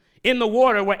crewmen in the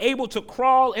water were able to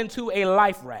crawl into a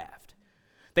life raft.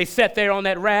 They sat there on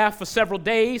that raft for several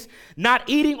days, not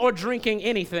eating or drinking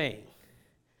anything.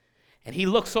 And he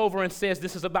looks over and says,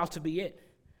 this is about to be it.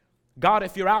 God,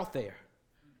 if you're out there,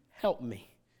 help me.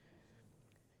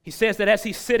 He says that as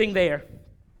he's sitting there,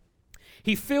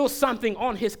 he feels something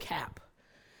on his cap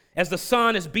as the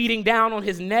sun is beating down on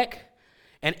his neck.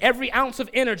 And every ounce of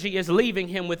energy is leaving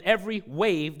him with every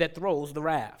wave that throws the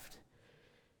raft.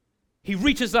 He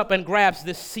reaches up and grabs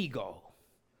this seagull.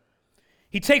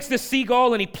 He takes this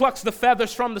seagull and he plucks the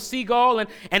feathers from the seagull,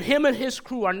 and him and his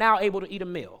crew are now able to eat a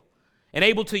meal and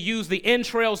able to use the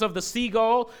entrails of the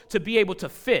seagull to be able to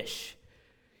fish.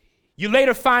 You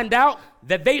later find out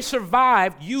that they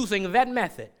survived using that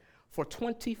method for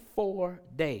 24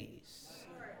 days.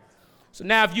 So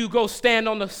now if you go stand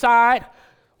on the side,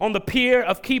 on the pier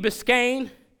of Key Biscayne,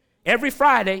 every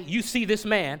Friday you see this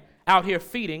man out here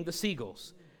feeding the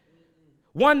seagulls.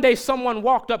 One day someone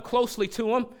walked up closely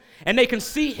to him, and they can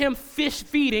see him fish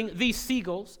feeding these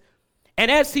seagulls.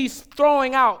 And as he's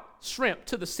throwing out shrimp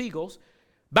to the seagulls,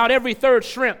 about every third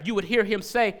shrimp you would hear him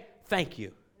say, "Thank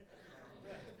you.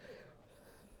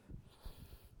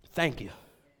 Thank you."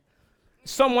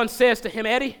 Someone says to him,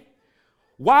 "Eddie,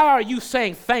 why are you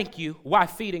saying thank you while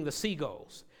feeding the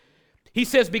seagulls?" He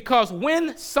says, "Because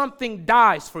when something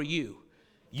dies for you,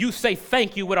 you say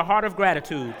thank you with a heart of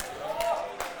gratitude."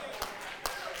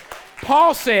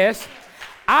 Paul says,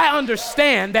 I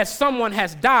understand that someone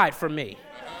has died for me.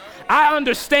 I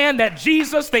understand that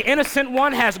Jesus, the innocent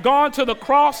one, has gone to the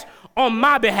cross on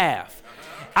my behalf.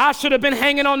 I should have been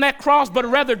hanging on that cross, but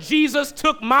rather Jesus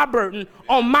took my burden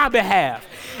on my behalf.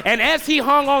 And as he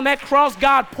hung on that cross,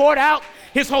 God poured out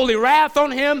his holy wrath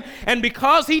on him. And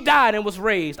because he died and was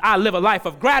raised, I live a life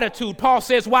of gratitude. Paul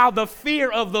says, while the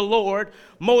fear of the Lord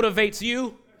motivates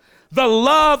you, the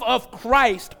love of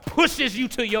Christ pushes you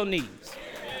to your knees.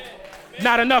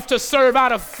 Not enough to serve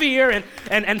out of fear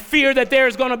and fear that there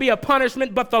is going to be a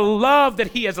punishment, but the love that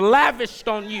he has lavished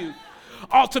on you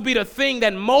ought to be the thing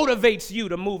that motivates you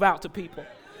to move out to people.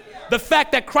 The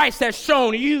fact that Christ has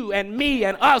shown you and me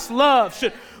and us love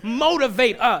should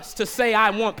motivate us to say, I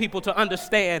want people to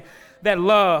understand that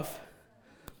love.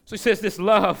 So he says this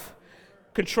love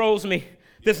controls me.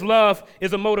 This love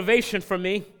is a motivation for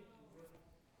me.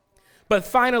 But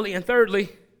finally and thirdly,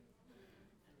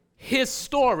 his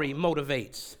story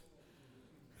motivates.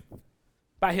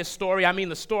 By his story, I mean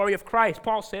the story of Christ.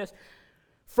 Paul says,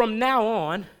 from now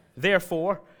on,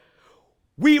 therefore,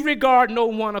 we regard no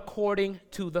one according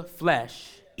to the flesh.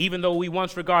 Even though we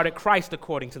once regarded Christ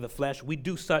according to the flesh, we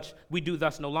do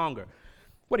thus no longer.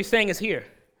 What he's saying is here.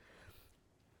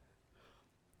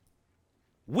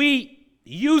 We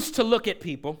used to look at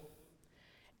people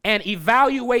and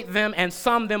evaluate them and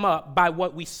sum them up by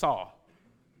what we saw.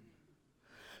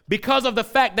 Because of the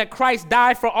fact that Christ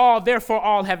died for all, therefore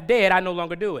all have died, I no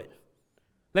longer do it.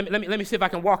 Let me see if I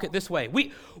can walk it this way.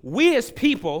 We as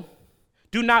people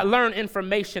do not learn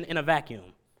information in a vacuum.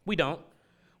 We don't.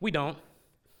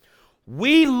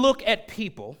 We look at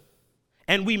people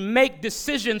and we make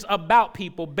decisions about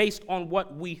people based on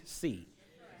what we see.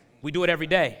 We do it every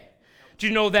day. Do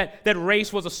you know that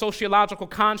race was a sociological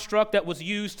construct that was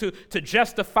used to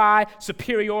justify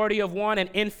superiority of one and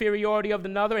inferiority of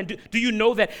another? And do you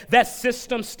know that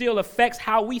system still affects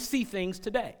how we see things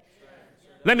today?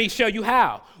 Let me show you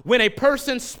how. When a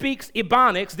person speaks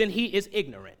Ebonics, then he is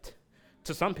ignorant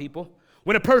to some people.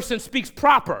 When a person speaks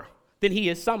proper, then he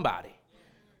is somebody.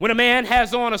 When a man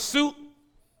has on a suit,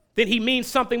 then he means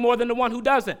something more than the one who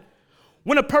doesn't.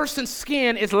 When a person's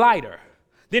skin is lighter,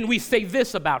 then we say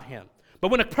this about him. But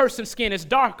when a person's skin is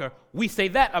darker, we say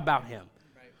that about him.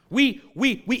 Right.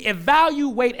 We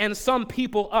evaluate and sum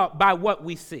people up by what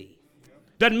we see.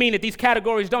 Doesn't mean that these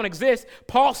categories don't exist.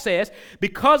 Paul says,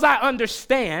 because I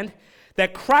understand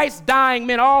that Christ dying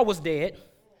meant all was dead,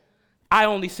 I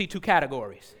only see two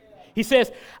categories. He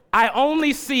says, I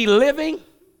only see living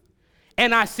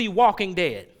and I see walking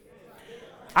dead.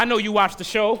 I know you watch the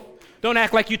show. Don't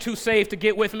act like you're too saved to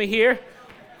get with me here.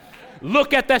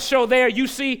 Look at that show there. You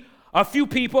see a few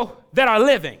people that are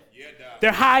living.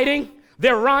 They're hiding,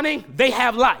 they're running, they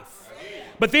have life.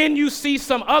 But then you see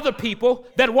some other people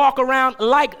that walk around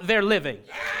like they're living.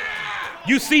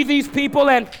 You see these people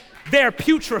and they're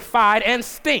putrefied and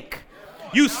stink.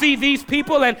 You see these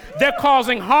people and they're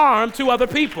causing harm to other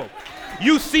people.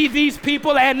 You see these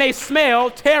people and they smell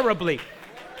terribly.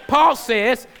 Paul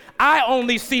says, I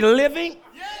only see living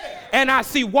and I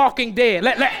see walking dead.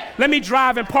 Let me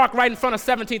drive and park right in front of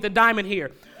 17th and Diamond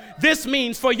here. This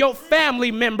means for your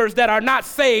family members that are not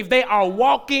saved, they are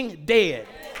walking dead.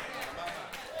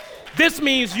 This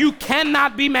means you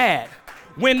cannot be mad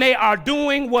when they are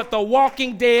doing what the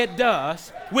walking dead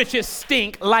does, which is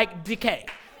stink like decay.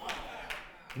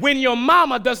 When your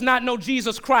mama does not know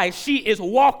Jesus Christ, she is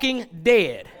walking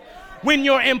dead. When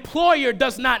your employer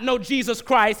does not know Jesus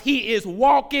Christ, he is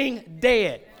walking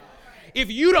dead. If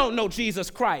you don't know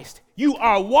Jesus Christ, you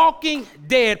are walking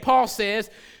dead. Paul says,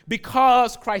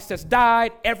 because Christ has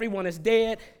died, everyone is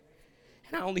dead.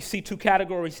 And I only see two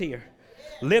categories here,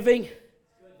 living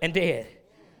and dead.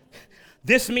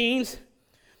 This means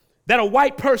that a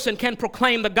white person can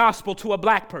proclaim the gospel to a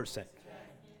black person.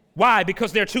 Why?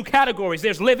 Because there are two categories.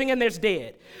 There's living and there's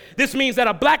dead. This means that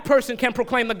a black person can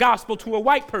proclaim the gospel to a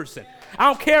white person. I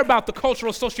don't care about the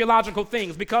cultural, sociological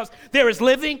things because there is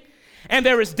living and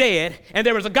there is dead, and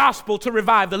there is a gospel to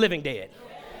revive the living dead.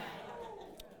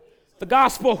 The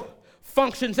gospel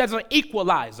functions as an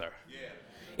equalizer.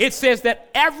 It says that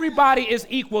everybody is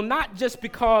equal, not just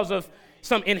because of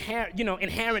some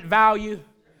inherent value,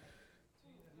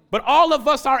 but all of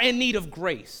us are in need of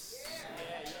grace.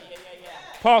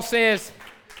 Paul says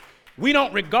we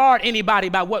don't regard anybody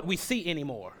by what we see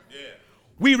anymore.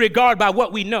 We regard by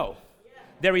what we know.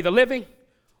 They're either living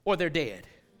or they're dead.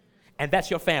 And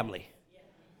that's your family.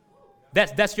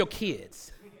 That's your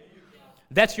kids.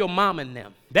 That's your mom and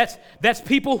them. That's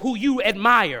people who you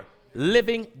admire,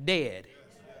 living dead.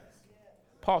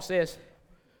 Paul says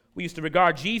we used to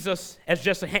regard Jesus as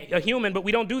just a human, but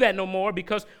we don't do that no more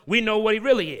because we know what he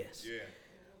really is. Yeah.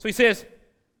 So he says,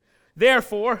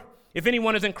 therefore, if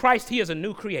anyone is in Christ, he is a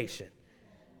new creation.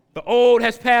 The old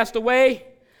has passed away.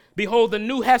 Behold, the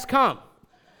new has come.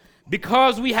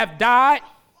 Because we have died,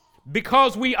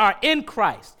 because we are in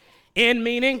Christ, in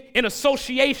meaning in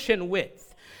association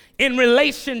with, in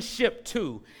relationship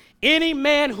to. Any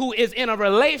man who is in a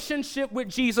relationship with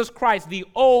Jesus Christ, the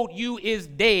old you is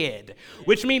dead,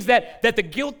 which means that the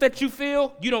guilt that you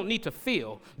feel, you don't need to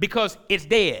feel because it's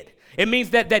dead. It means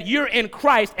that you're in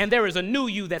Christ and there is a new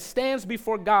you that stands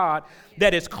before God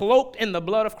that is cloaked in the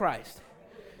blood of Christ.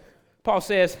 Paul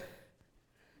says,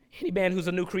 any man who's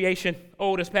a new creation,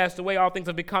 old has passed away, all things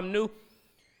have become new.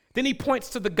 Then he points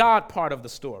to the God part of the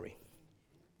story.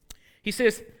 He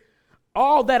says,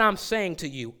 all that I'm saying to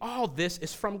you, all this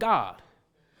is from God.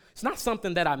 It's not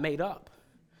something that I made up.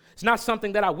 It's not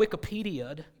something that I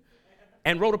Wikipedia'd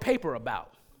and wrote a paper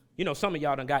about. You know, some of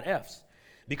y'all done got Fs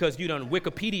because you done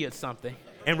Wikipedia'd something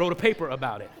and wrote a paper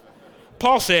about it.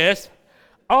 Paul says,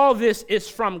 all this is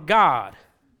from God,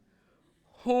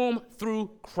 whom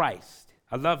through Christ.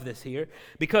 I love this here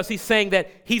because he's saying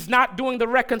that he's not doing the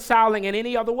reconciling in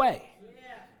any other way.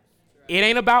 It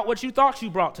ain't about what you thought you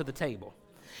brought to the table.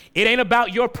 It ain't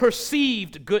about your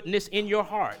perceived goodness in your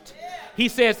heart. He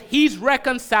says he's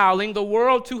reconciling the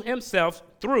world to himself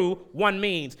through one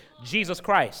means, Jesus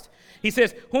Christ. He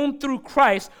says, whom through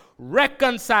Christ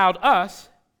reconciled us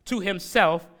to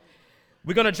himself.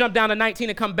 We're going to jump down to 19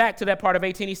 and come back to that part of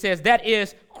 18. He says, that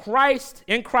is Christ,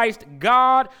 in Christ,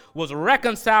 God was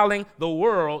reconciling the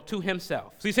world to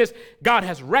himself. So he says, God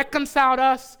has reconciled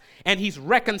us and he's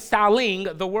reconciling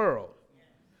the world.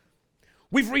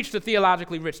 We've reached a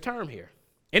theologically rich term here.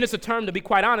 And it's a term, to be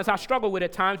quite honest, I struggle with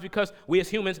at times because we as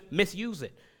humans misuse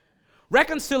it.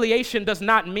 Reconciliation does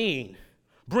not mean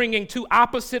bringing two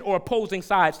opposite or opposing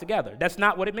sides together. That's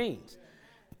not what it means.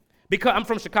 Because I'm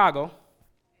from Chicago.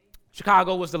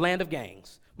 Chicago was the land of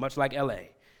gangs, much like LA.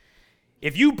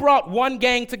 If you brought one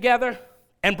gang together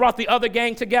and brought the other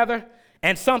gang together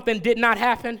and something did not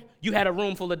happen, you had a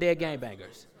room full of dead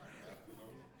gangbangers.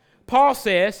 Paul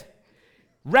says,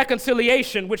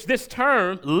 reconciliation, which this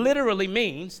term literally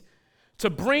means to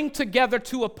bring together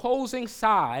two opposing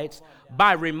sides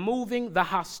by removing the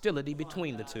hostility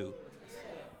between the two.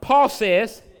 Paul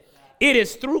says, it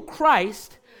is through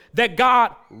Christ that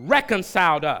God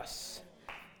reconciled us.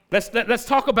 Let's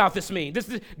talk about this mean.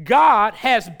 God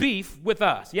has beef with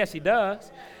us. Yes, he does.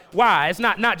 Why? It's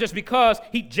not just because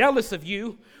he's jealous of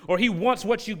you or he wants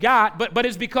what you got, but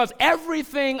it's because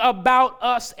everything about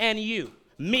us and you,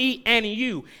 me and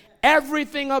you,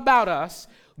 everything about us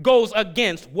goes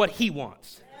against what he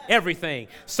wants. Everything.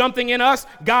 Something in us,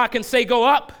 God can say go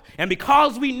up, and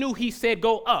because we knew he said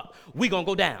go up, we're going to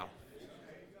go down.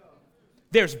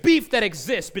 There's beef that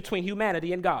exists between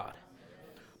humanity and God.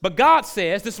 But God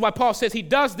says, this is why Paul says he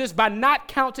does this by not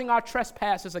counting our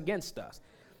trespasses against us.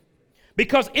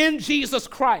 Because in Jesus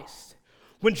Christ,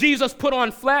 when Jesus put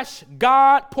on flesh,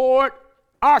 God poured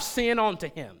our sin onto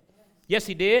him. Yes,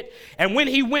 he did. And when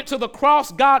he went to the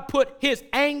cross, God put his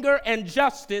anger and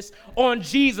justice on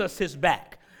Jesus'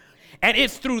 back. And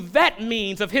it's through that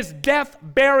means of his death,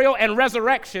 burial, and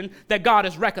resurrection that God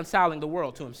is reconciling the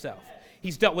world to himself.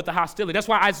 He's dealt with the hostility. That's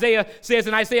why Isaiah says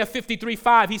in Isaiah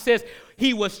 53:5, he says,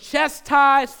 he was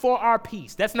chastised for our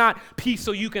peace. That's not peace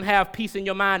so you can have peace in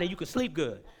your mind and you can sleep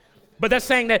good. But that's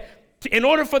saying that in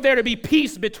order for there to be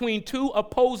peace between two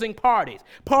opposing parties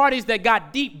that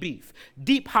got deep beef,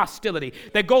 deep hostility,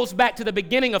 that goes back to the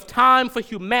beginning of time for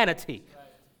humanity,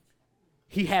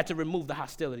 he had to remove the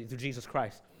hostility through Jesus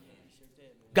Christ.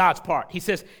 God's part. He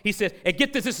says, and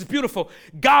get this is beautiful.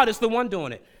 God is the one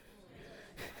doing it.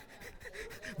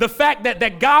 The fact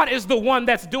that God is the one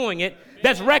that's doing it,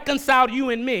 that's reconciled you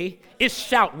and me, is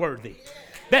shout worthy.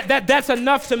 That's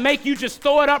enough to make you just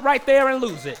throw it up right there and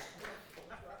lose it.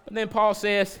 But then Paul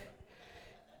says,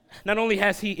 not only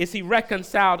is he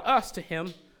reconciled us to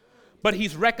him, but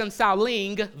he's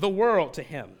reconciling the world to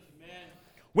him.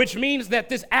 which means that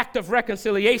this act of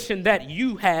reconciliation that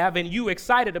you have and you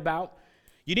excited about,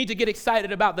 you need to get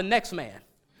excited about the next man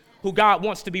who God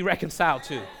wants to be reconciled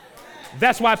to.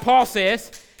 That's why Paul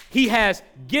says he has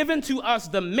given to us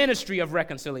the ministry of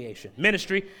reconciliation.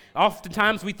 Ministry,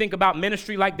 oftentimes we think about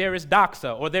ministry like there is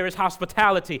doxa or there is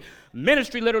hospitality.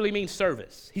 Ministry literally means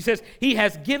service. He says he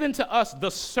has given to us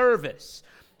the service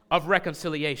of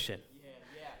reconciliation.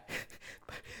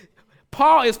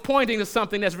 Paul is pointing to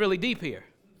something that's really deep here.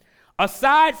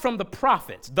 Aside from the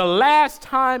prophets, the last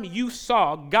time you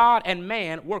saw God and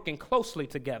man working closely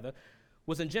together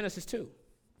was in Genesis 2.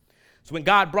 So when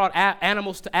God brought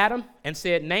animals to Adam and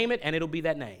said, name it, and it'll be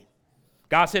that name.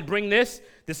 God said, bring this.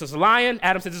 This is a lion.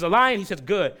 Adam said, this is a lion. He said,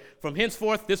 good. From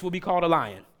henceforth, this will be called a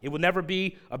lion. It will never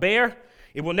be a bear.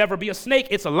 It will never be a snake.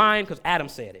 It's a lion because Adam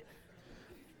said it.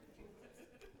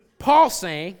 Paul's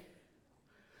saying,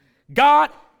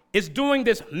 God is doing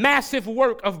this massive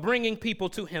work of bringing people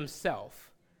to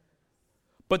himself,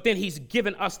 but then he's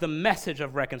given us the message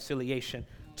of reconciliation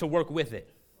to work with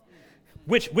it.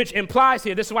 Which implies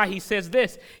here, this is why he says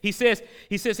this. He says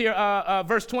here,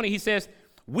 verse 20, he says,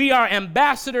 we are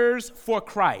ambassadors for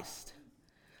Christ,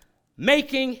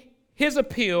 making his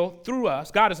appeal through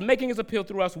us. God is making his appeal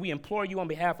through us. We implore you on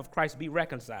behalf of Christ, be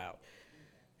reconciled.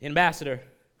 Ambassador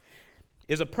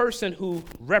is a person who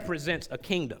represents a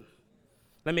kingdom.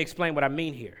 Let me explain what I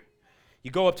mean here.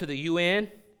 You go up to the UN,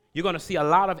 you're going to see a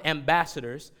lot of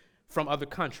ambassadors from other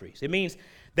countries. It means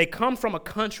they come from a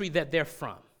country that they're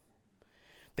from.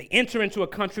 They enter into a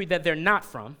country that they're not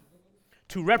from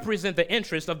to represent the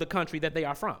interests of the country that they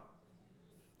are from.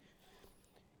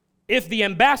 If the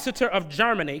ambassador of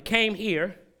Germany came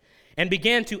here and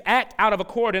began to act out of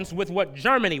accordance with what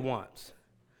Germany wants,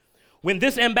 when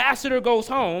this ambassador goes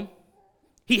home,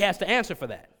 he has to answer for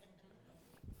that.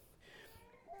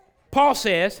 Paul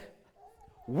says,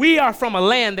 we are from a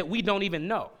land that we don't even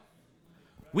know.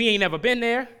 We ain't never been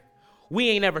there. We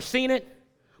ain't never seen it.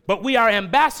 But we are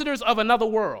ambassadors of another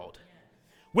world,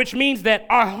 which means that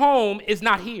our home is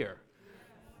not here.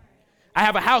 I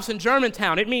have a house in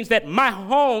Germantown. It means that my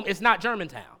home is not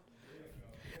Germantown.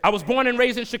 I was born and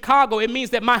raised in Chicago. It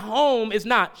means that my home is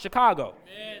not Chicago.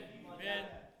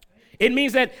 It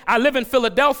means that I live in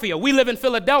Philadelphia. We live in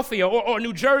Philadelphia or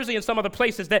New Jersey and some other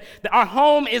places that our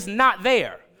home is not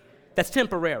there. That's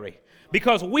temporary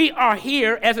because we are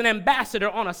here as an ambassador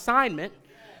on assignment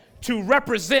to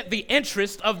represent the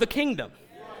interest of the kingdom.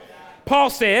 Paul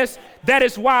says that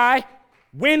is why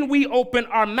when we open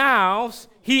our mouths,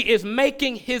 he is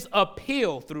making his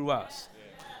appeal through us.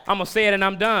 I'm going to say it and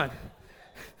I'm done.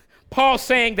 Paul's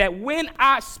saying that when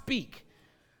I speak,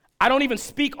 I don't even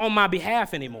speak on my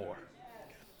behalf anymore.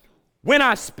 When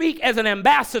I speak as an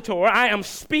ambassador, I am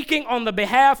speaking on the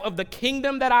behalf of the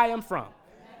kingdom that I am from.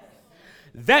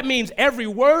 That means every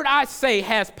word I say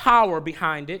has power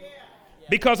behind it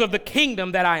because of the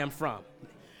kingdom that I am from.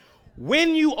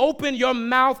 When you open your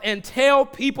mouth and tell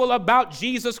people about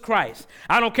Jesus Christ,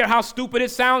 I don't care how stupid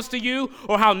it sounds to you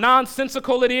or how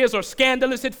nonsensical it is or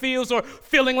scandalous it feels or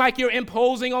feeling like you're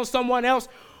imposing on someone else.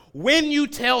 When you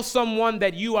tell someone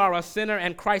that you are a sinner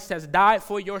and Christ has died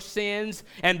for your sins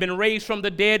and been raised from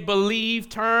the dead, believe,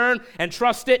 turn, and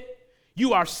trust it,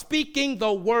 you are speaking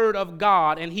the word of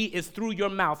God and he is through your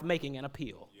mouth making an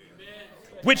appeal.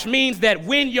 Which means that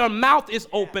when your mouth is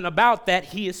open about that,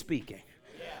 he is speaking.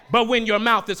 But when your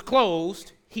mouth is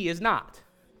closed, he is not.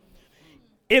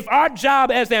 If our job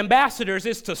as ambassadors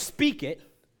is to speak it,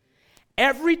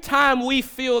 every time we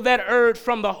feel that urge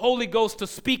from the Holy Ghost to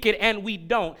speak it and we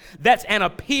don't, that's an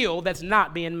appeal that's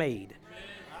not being made.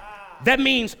 That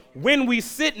means when we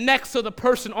sit next to the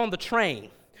person on the train,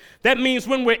 that means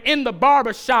when we're in the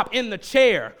barber shop in the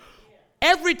chair,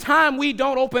 every time we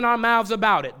don't open our mouths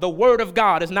about it, the word of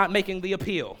God is not making the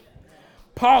appeal.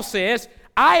 Paul says,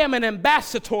 I am an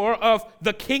ambassador of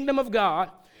the kingdom of God,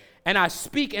 and I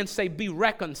speak and say, be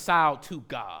reconciled to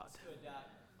God.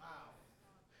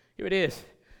 Here it is.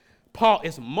 Paul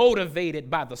is motivated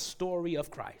by the story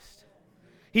of Christ.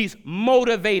 He's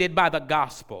motivated by the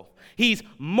gospel. He's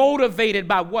motivated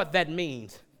by what that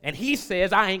means. And he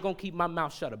says, I ain't going to keep my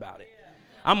mouth shut about it.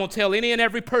 I'm going to tell any and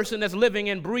every person that's living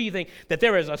and breathing that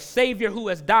there is a Savior who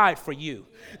has died for you.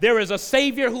 There is a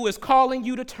Savior who is calling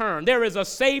you to turn. There is a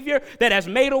Savior that has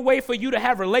made a way for you to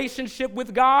have relationship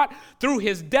with God through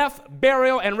his death,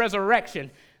 burial, and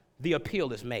resurrection. The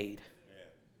appeal is made. Yeah.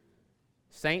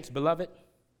 Saints, beloved,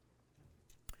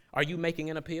 are you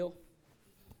making an appeal?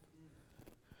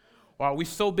 Or are we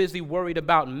so busy worried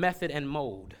about method and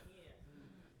mode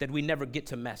that we never get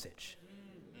to message?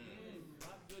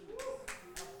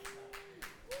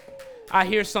 I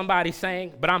hear somebody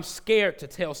saying, but I'm scared to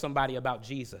tell somebody about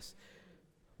Jesus.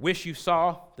 Wish you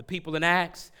saw the people in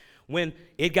Acts when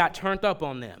it got turned up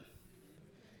on them.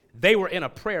 They were in a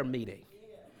prayer meeting,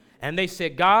 and they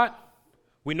said, God,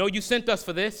 we know you sent us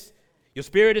for this. Your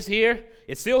spirit is here.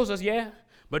 It seals us, yeah,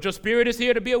 but your spirit is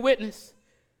here to be a witness.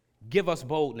 Give us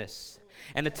boldness.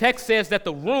 And the text says that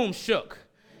the room shook,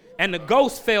 and the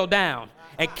ghost fell down,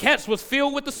 and Kent's was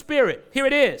filled with the Spirit. Here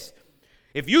it is.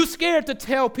 If you're scared to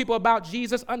tell people about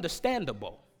Jesus,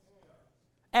 understandable.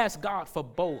 Ask God for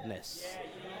boldness.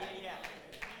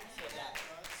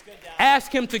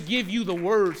 Ask him to give you the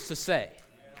words to say.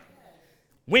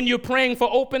 When you're praying for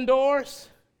open doors,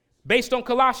 based on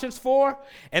Colossians 4,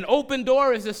 an open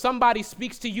door is if somebody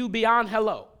speaks to you beyond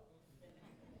hello.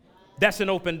 That's an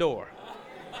open door.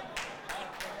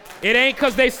 It ain't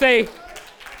because they say,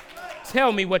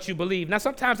 tell me what you believe. Now,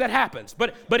 sometimes that happens,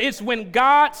 but it's when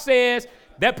God says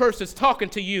that person's talking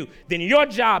to you, then your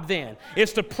job then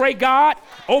is to pray, God,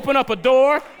 open up a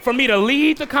door for me to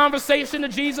lead the conversation to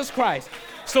Jesus Christ,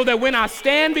 so that when I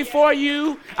stand before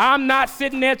you, I'm not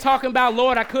sitting there talking about,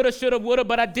 Lord, I coulda, shoulda, woulda,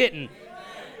 but I didn't.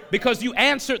 Because you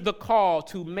answered the call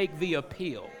to make the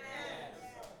appeal.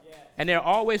 And there are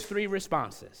always three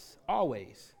responses,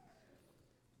 always.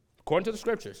 According to the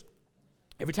scriptures,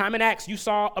 every time in Acts you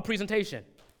saw a presentation,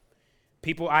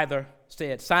 people either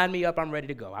said, sign me up, I'm ready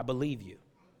to go, I believe you.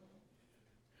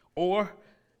 Or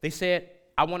they said,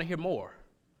 I want to hear more,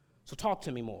 so talk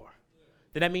to me more.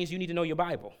 Then that means you need to know your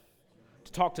Bible,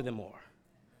 to talk to them more,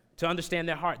 to understand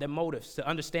their heart, their motives, to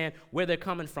understand where they're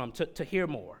coming from, to hear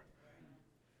more.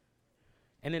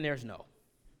 And then there's no.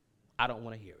 I don't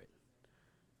want to hear it.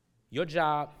 Your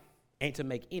job ain't to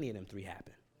make any of them three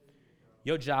happen.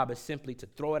 Your job is simply to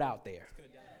throw it out there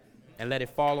and let it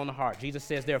fall on the heart. Jesus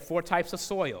says there are 4 types of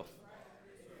soil.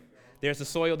 There's the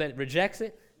soil that rejects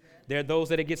it. There are those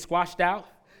that it gets squashed out.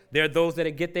 There are those that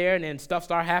it get there and then stuff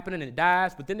start happening and it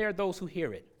dies. But then there are those who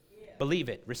hear it, believe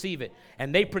it, receive it,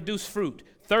 and they produce fruit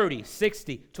 30,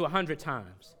 60 to 100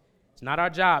 times. It's not our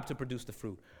job to produce the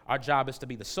fruit. Our job is to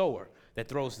be the sower that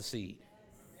throws the seed.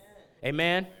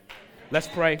 Amen? Let's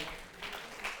pray.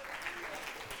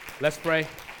 Let's pray.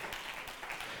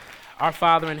 Our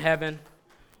Father in heaven,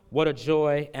 what a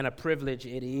joy and a privilege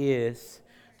it is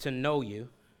to know you.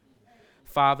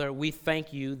 Father, we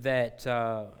thank you that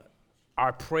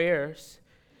our prayers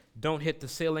don't hit the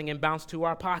ceiling and bounce to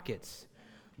our pockets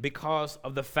because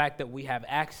of the fact that we have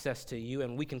access to you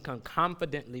and we can come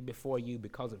confidently before you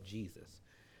because of Jesus.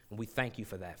 And we thank you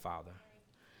for that, Father.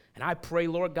 And I pray,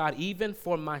 Lord God, even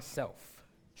for myself,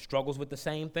 struggles with the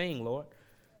same thing, Lord,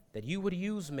 that you would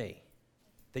use me,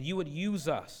 that you would use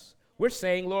us. We're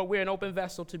saying, Lord, we're an open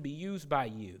vessel to be used by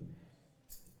you,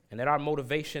 and that our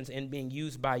motivations in being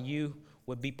used by you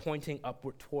would be pointing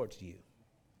upward towards you.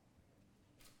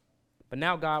 But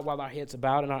now, God, while our heads are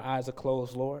bowed and our eyes are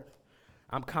closed, Lord,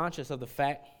 I'm conscious of the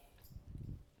fact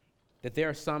that there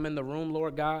are some in the room,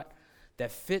 Lord God,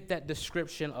 that fit that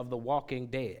description of the walking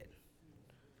dead.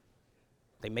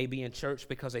 They may be in church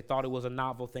because they thought it was a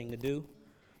novel thing to do.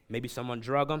 Maybe someone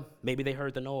drug them. Maybe they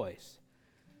heard the noise.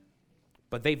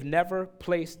 But they've never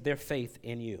placed their faith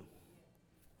in you.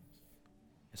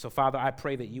 And so, Father, I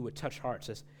pray that you would touch hearts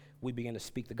as we begin to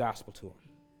speak the gospel to them.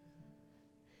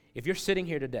 If you're sitting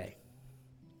here today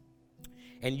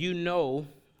and you know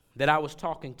that I was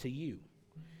talking to you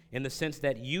in the sense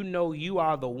that you know you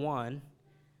are the one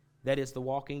that is the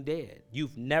walking dead.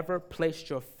 You've never placed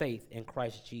your faith in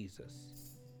Christ Jesus.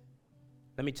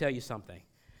 Let me tell you something.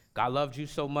 God loved you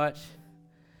so much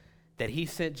that he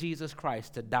sent Jesus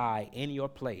Christ to die in your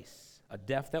place, a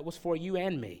death that was for you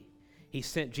and me. He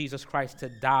sent Jesus Christ to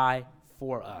die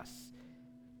for us.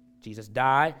 Jesus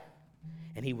died,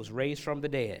 and he was raised from the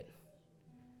dead.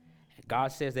 And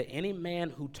God says that any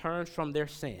man who turns from their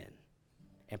sin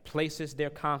and places their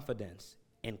confidence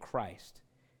in Christ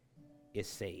is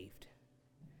saved.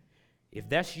 If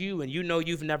that's you and you know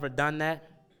you've never done that,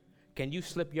 can you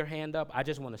slip your hand up? I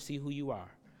just want to see who you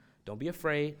are. Don't be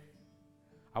afraid.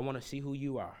 I want to see who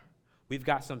you are. We've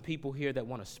got some people here that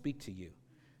want to speak to you,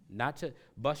 not to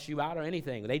bust you out or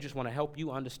anything. They just want to help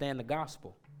you understand the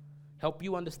gospel, help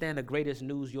you understand the greatest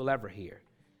news you'll ever hear.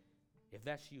 If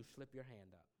that's you, slip your hand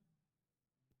up.